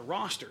fill out their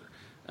roster.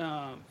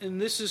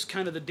 And this is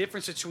kind of the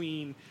difference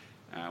between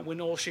when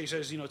Olshey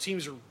says,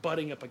 teams are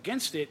butting up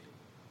against it,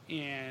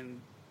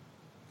 and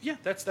Yeah,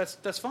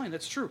 that's fine.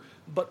 That's true.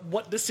 But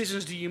what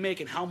decisions do you make,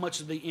 and how much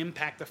do they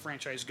impact the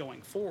franchise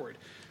going forward?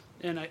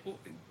 And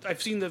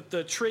I've seen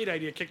the trade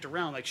idea kicked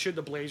around. Like, should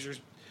the Blazers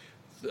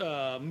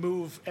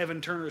move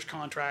Evan Turner's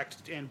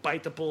contract and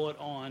bite the bullet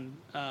on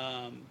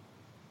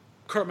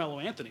Carmelo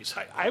Anthony's?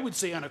 I would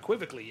say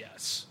unequivocally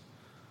yes.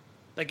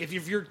 Like, if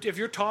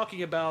you're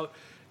talking about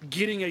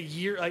getting a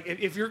year, like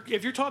if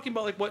you're talking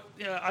about like what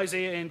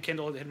Isaiah and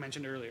Kendall had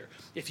mentioned earlier,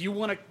 if you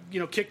want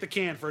to kick the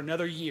can for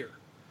another year,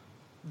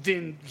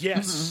 then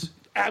yes,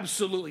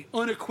 absolutely,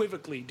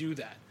 unequivocally do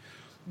that,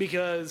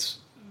 because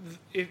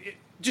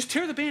just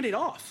tear the Band-Aid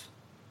off.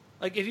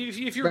 Like if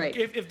you're right.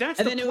 if that's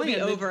and the then plan, it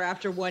would be over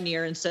after 1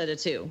 year instead of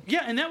 2.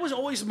 Yeah, and that was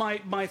always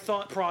my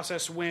thought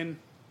process when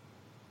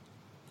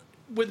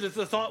the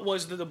thought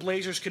was that the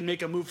Blazers could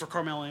make a move for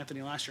Carmelo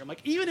Anthony last year. I'm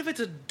like, even if it's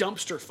a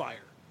dumpster fire,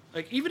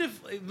 like even if,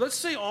 let's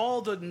say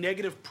all the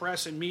negative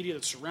press and media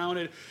that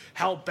surrounded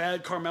how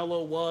bad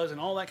Carmelo was and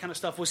all that kind of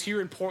stuff was here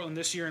in Portland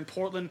this year, and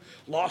Portland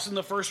lost in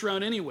the first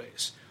round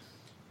anyways.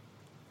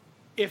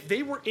 If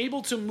they were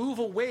able to move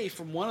away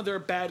from one of their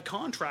bad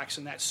contracts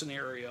in that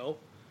scenario,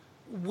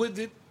 would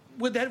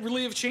that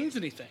really have changed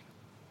anything?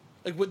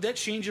 Like, would that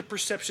change your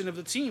perception of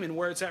the team and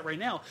where it's at right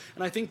now?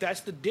 And I think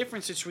that's the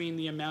difference between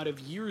the amount of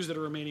years that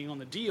are remaining on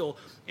the deal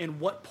and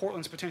what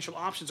Portland's potential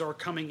options are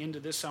coming into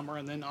this summer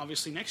and then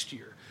obviously next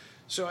year.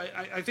 So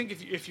I think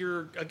if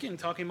you're, again,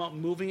 talking about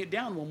moving it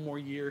down one more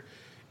year,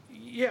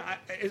 yeah,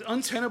 as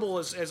untenable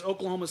as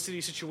Oklahoma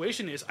City's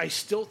situation is, I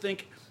still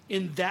think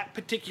in that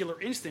particular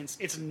instance,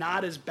 it's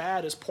not as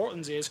bad as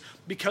Portland's is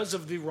because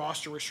of the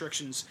roster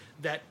restrictions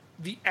that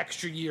the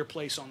extra year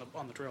place on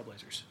the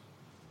Trailblazers.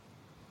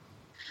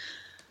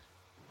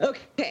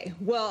 Okay,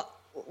 well,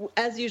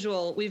 as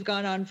usual, we've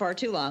gone on far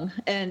too long,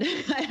 and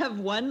I have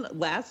one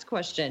last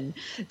question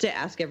to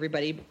ask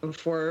everybody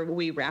before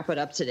we wrap it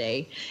up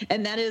today,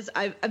 and that is,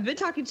 I've been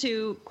talking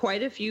to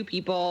quite a few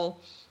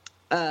people,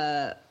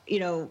 at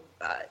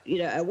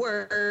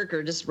work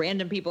or just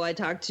random people I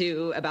talk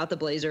to about the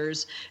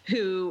Blazers,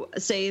 who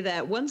say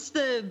that once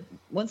the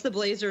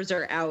Blazers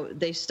are out,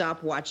 they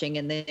stop watching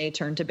and they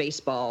turn to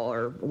baseball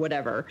or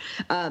whatever.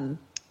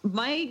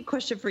 My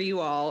question for you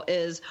all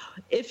is,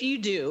 if you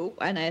do,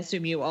 and I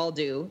assume you all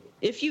do,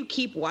 if you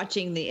keep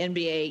watching the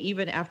NBA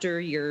even after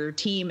your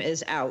team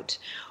is out,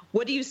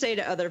 what do you say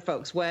to other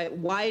folks?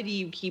 Why do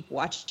you keep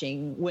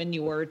watching when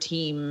your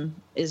team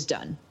is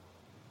done?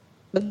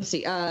 Let's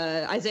see.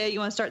 Isaiah, you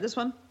want to start this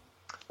one?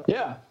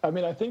 Yeah. I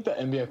mean, I think the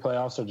NBA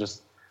playoffs are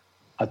just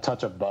a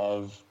touch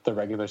above the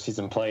regular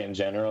season play in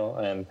general.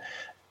 And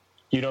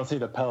you don't see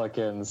the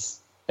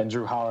Pelicans and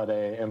Drew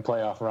Holiday and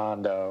playoff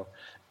Rondo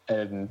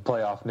and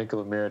playoff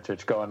Nikola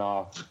Mirotic going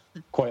off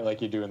quite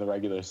like you do in the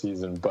regular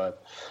season.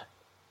 But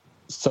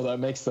so that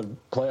makes the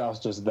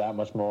playoffs just that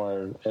much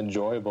more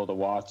enjoyable to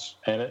watch.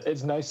 And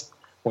it's nice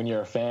when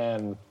you're a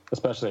fan,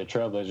 especially a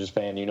Trailblazers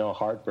fan,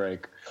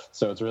 heartbreak.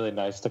 So it's really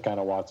nice to kind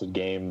of watch a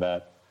game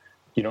that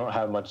you don't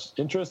have much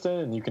interest in,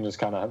 and you can just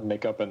kind of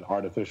make up an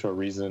artificial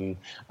reason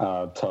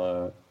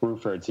to root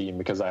for a team,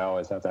 because I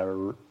always have to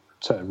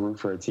root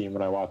for a team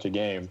when I watch a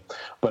game.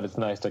 But it's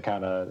nice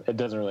to it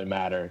doesn't really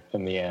matter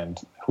in the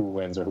end who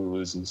wins or who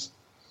loses.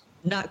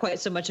 Not quite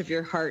so much of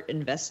your heart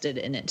invested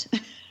in it.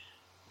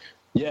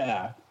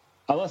 Yeah.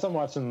 Unless I'm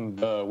watching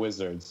the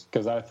Wizards,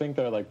 because I think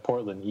they're like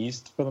Portland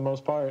East for the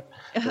most part,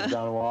 with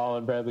John Wall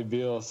and Bradley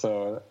Beal.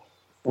 So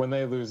when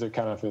they lose, it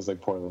kind of feels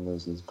like Portland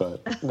loses,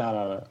 but not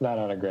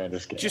on a grander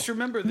scale. Just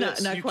remember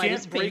this: not you quite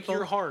can't break painful.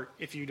 your heart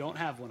if you don't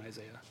have one,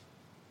 Isaiah.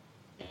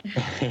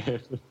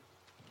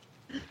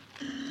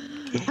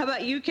 How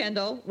about you,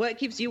 Kendall? What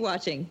keeps you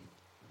watching?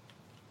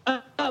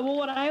 Well,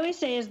 what I always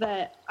say is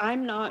that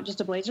I'm not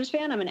just a Blazers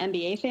fan, I'm an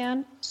NBA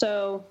fan.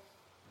 So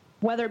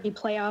whether it be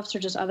playoffs or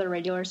just other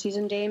regular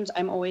season games,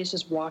 I'm always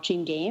just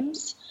watching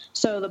games.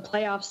 So the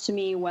playoffs to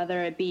me,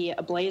 whether it be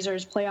a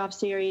Blazers playoff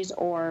series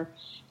or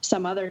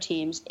some other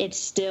teams, it's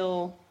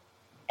still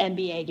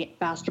NBA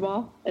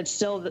basketball. It's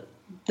still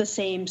the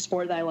same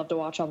sport that I love to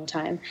watch all the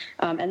time.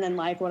 And then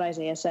like what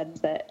Isaiah said,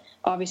 is that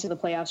obviously the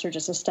playoffs are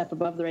just a step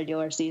above the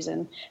regular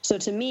season. So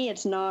to me,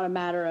 it's not a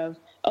matter of,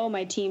 oh,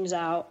 my team's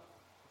out,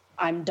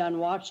 I'm done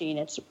watching.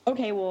 It's,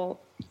 okay, well,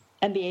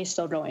 NBA is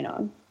still going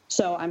on.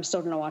 So I'm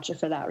still going to watch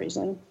it for that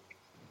reason.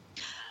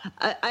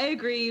 I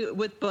agree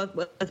with both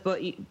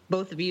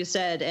of you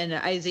said, and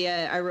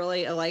Isaiah, I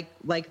really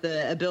like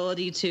the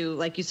ability to,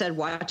 like you said,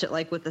 watch it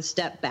like with a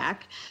step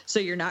back, so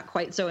you're not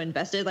quite so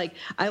invested. Like,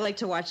 I like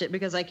to watch it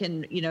because I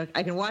can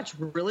watch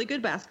really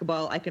good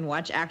basketball. I can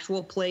watch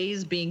actual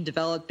plays being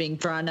developed, being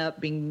drawn up,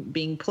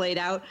 being played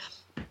out.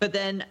 But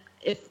then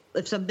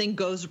if something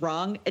goes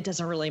wrong, it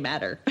doesn't really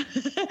matter.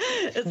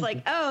 It's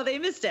like, oh, they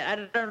missed it. I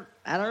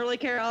don't really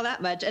care all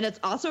that much. And it's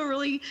also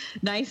really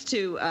nice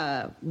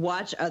to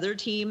watch other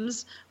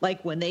teams,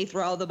 like when they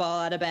throw the ball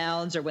out of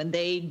bounds or when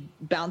they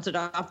bounce it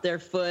off their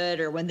foot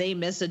or when they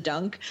miss a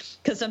dunk.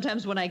 Because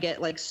sometimes when I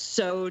get like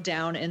so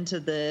down into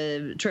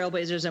the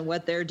Trailblazers and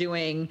what they're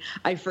doing,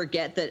 I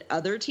forget that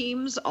other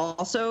teams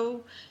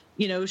also,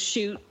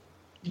 shoot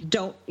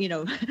don't,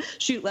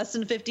 shoot less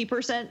than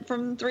 50%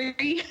 from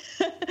three.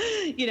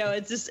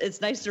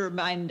 It's nice to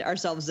remind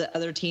ourselves that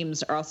other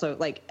teams are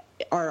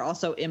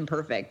also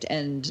imperfect.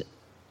 And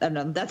I don't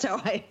know, that's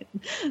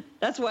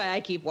why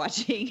I keep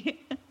watching.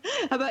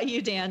 How about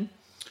you, Dan?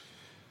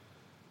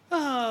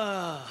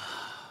 How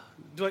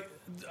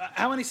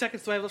many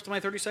seconds do I have left of my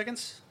 30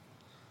 seconds?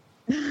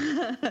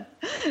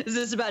 Is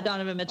this about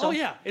Donovan Mitchell? Oh,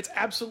 yeah. It's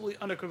absolutely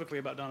unequivocally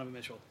about Donovan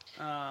Mitchell.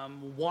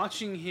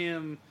 Watching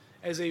him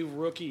as a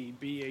rookie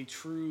be a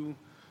true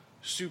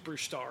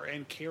superstar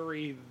and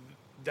carry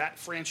that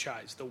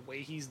franchise the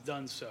way he's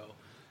done so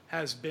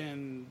has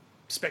been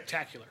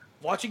spectacular.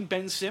 Watching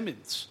Ben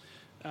Simmons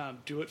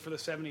do it for the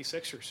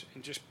 76ers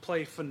and just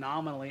play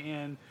phenomenally.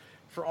 And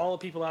for all the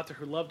people out there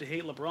who love to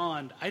hate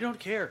LeBron, I don't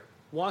care.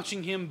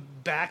 Watching him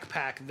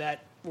backpack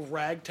that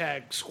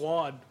ragtag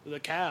squad, the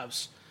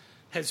Cavs,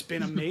 has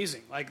been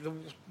amazing. Like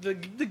the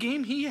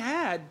game he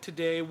had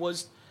today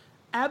was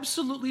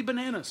absolutely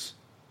bananas.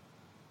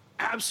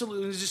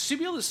 Absolutely. Just to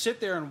be able to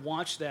sit there and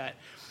watch that.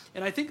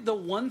 And I think the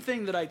one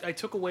thing that I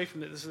took away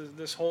from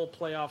this whole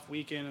playoff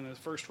weekend and the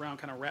first round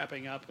kind of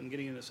wrapping up and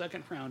getting into the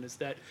second round is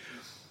that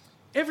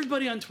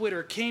everybody on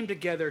Twitter came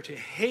together to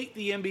hate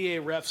the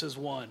NBA refs as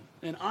one.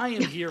 And I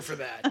am here for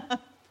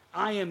that.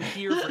 I am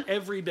here for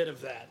every bit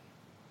of that.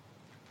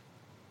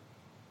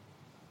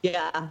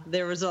 Yeah,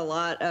 there was a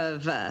lot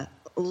of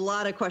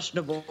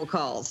questionable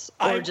calls,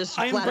 or just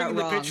flat out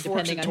wrong,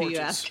 depending on who you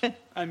ask.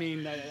 I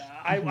mean,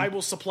 I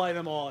will supply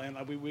them all, and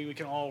we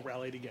can all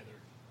rally together.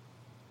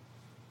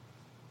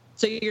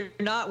 So you're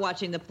not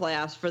watching the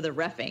playoffs for the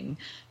reffing,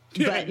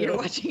 but you're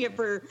watching it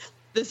for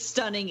the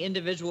stunning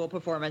individual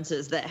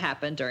performances that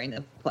happen during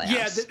the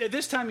playoffs. Yeah,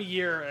 this time of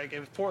year, like,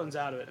 if Portland's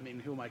out of it, I mean,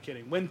 who am I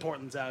kidding? When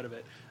Portland's out of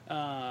it,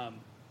 I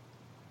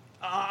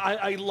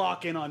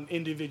lock in on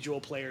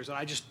individual players, and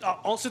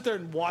I'll sit there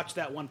and watch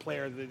that one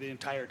player the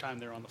entire time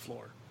they're on the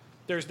floor.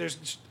 There's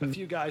just a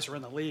few guys who are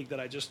in the league that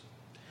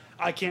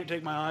I can't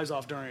take my eyes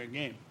off during a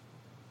game.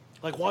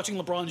 Like watching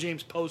LeBron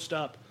James post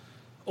up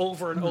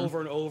over and over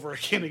and over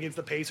again against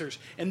the Pacers,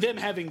 and them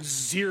having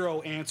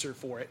zero answer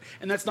for it.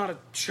 And that's not a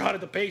shot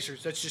at the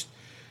Pacers. That's just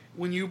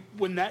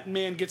when that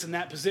man gets in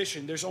that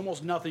position, there's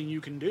almost nothing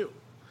you can do.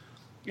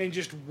 And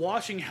just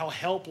watching how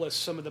helpless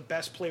some of the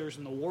best players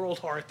in the world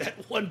are at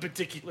that one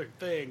particular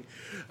thing,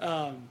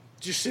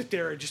 just sit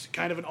there and just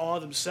kind of in awe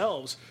of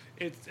themselves.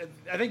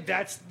 I think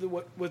that's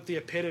what the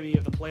epitome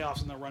of the playoffs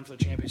and the run for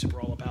the championship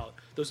are all about.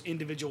 Those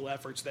individual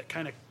efforts that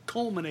kind of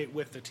culminate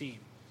with the team.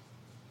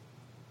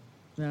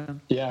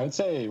 Yeah, I would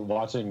say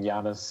watching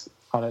Giannis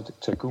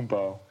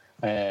Antetokounmpo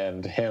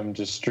and him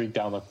just streak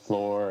down the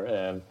floor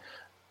and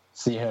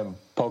see him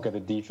poke at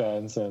the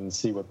defense and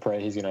see what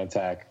prey he's going to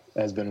attack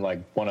has been like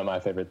one of my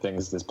favorite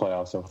things this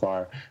playoff so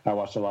far. I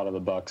watched a lot of the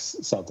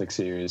Bucks-Celtics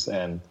series,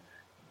 and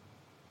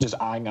just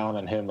eyeing out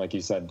on him, like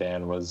you said,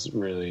 Dan, was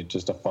really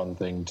just a fun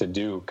thing to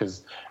do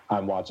because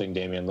I'm watching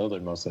Damian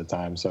Lillard most of the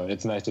time. So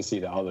it's nice to see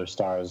the other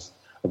stars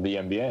of the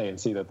NBA and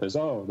see that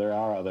there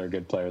are other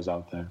good players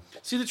out there.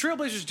 See, the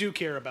Trailblazers do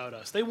care about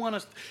us. They want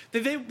us.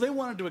 They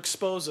wanted to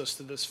expose us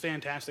to this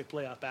fantastic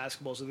playoff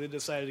basketball, so they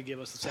decided to give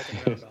us the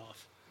second round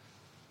off.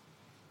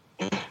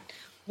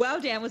 Wow,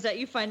 Dan, was that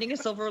you finding a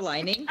silver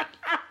lining?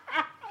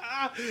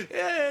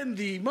 In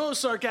the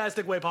most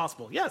sarcastic way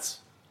possible. Yes.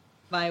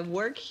 My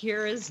work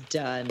here is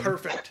done.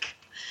 Perfect.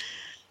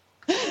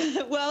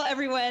 Well,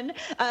 everyone,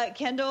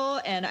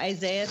 Kendall and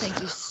Isaiah, thank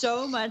you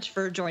so much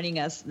for joining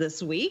us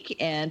this week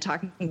and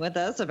talking with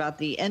us about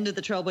the end of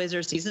the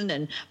Trailblazers season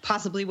and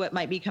possibly what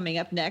might be coming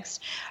up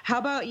next. How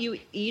about you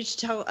each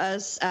tell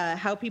us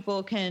how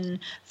people can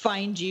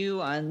find you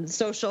on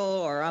social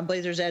or on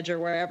Blazers Edge or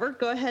wherever?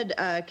 Go ahead,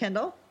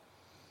 Kendall.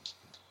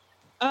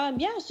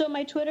 So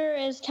my Twitter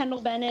is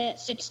Kendall Bennett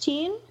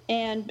 16,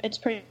 and it's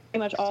pretty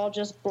much all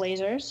just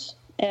Blazers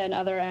and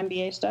other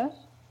NBA stuff.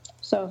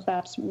 So if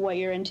that's what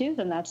you're into,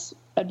 then that's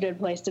a good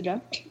place to go.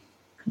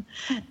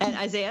 And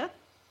Isaiah?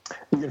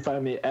 You can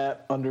find me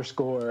at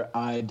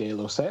 _I De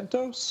Los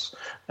Santos,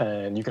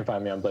 and you can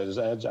find me on Blazers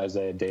Edge,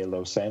 Isaiah De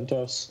Los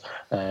Santos.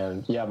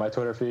 And yeah, my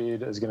Twitter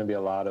feed is going to be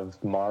a lot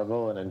of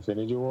Marvel and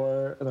Infinity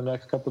War in the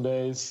next couple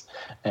days,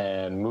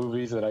 and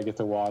movies that I get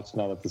to watch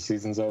now that the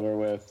season's over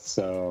with.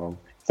 So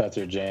if that's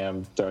your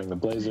jam during the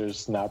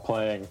Blazers not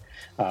playing,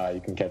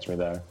 you can catch me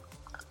there.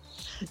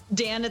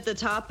 Dan, at the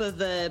top of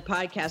the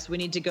podcast, we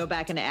need to go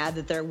back and add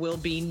that there will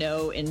be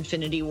no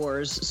Infinity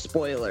Wars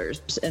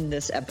spoilers in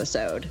this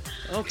episode.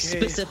 Okay.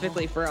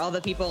 Specifically for all the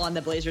people on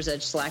the Blazers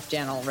Edge Slack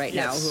channel right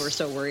now who are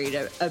so worried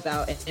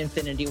about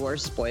Infinity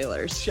Wars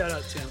spoilers. Shout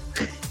out, Tim.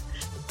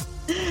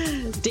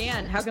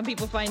 Dan, how can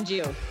people find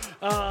you?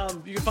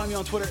 You can find me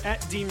on Twitter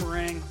at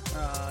DMarang.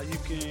 You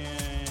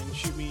can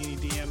shoot me any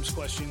DMs,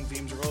 questions.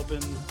 DMs are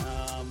open.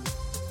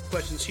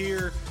 Questions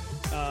here.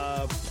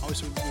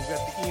 Obviously, we've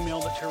got the email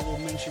that Tara will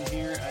mention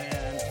here,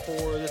 and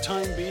for the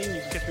time being,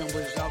 you can catch me on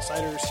Blazers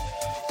Outsiders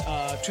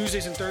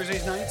Tuesdays and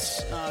Thursdays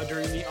nights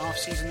during the off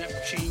season.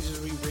 That changes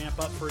as we ramp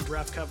up for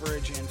draft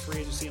coverage and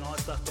free agency and all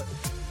that stuff. But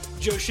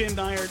Joe Shin and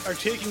I are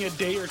taking a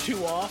day or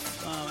two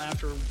off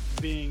after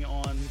being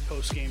on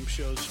post game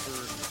shows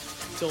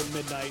till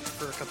midnight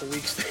for a couple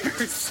weeks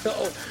there.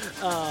 So,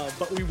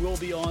 but we will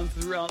be on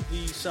throughout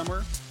the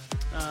summer,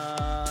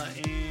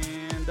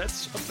 and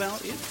that's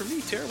about it for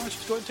me. Tara, why don't you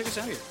go ahead and take us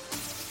out of here?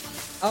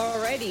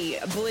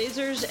 Alrighty,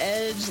 Blazers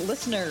Edge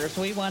listeners,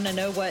 we want to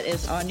know what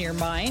is on your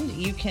mind.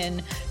 You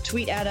can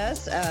tweet at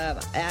us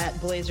at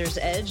Blazers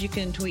Edge. You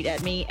can tweet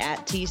at me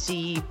at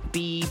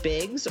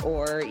TCBBiggs,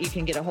 or you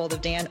can get a hold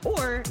of Dan,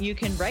 or you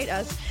can write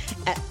us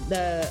at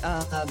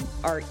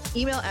our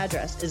email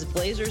address is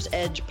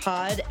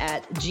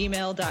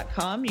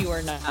blazersedgepod@gmail.com. You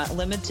are not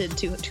limited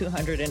to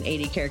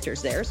 280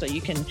 characters there, so you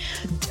can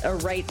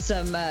write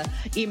some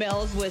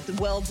emails with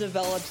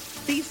well-developed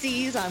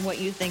theses on what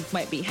you think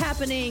might be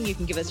happening. You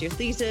can give us your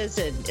thesis,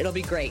 and it'll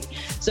be great.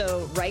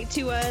 So write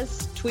to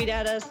us, tweet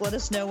at us, let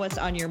us know what's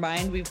on your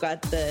mind. We've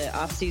got the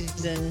off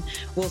season.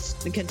 We'll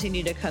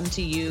continue to come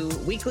to you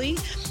weekly.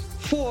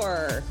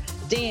 For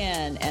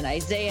Dan and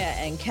Isaiah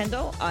and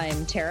Kendall,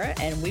 I'm Tara,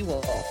 and we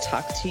will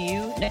talk to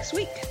you next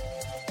week.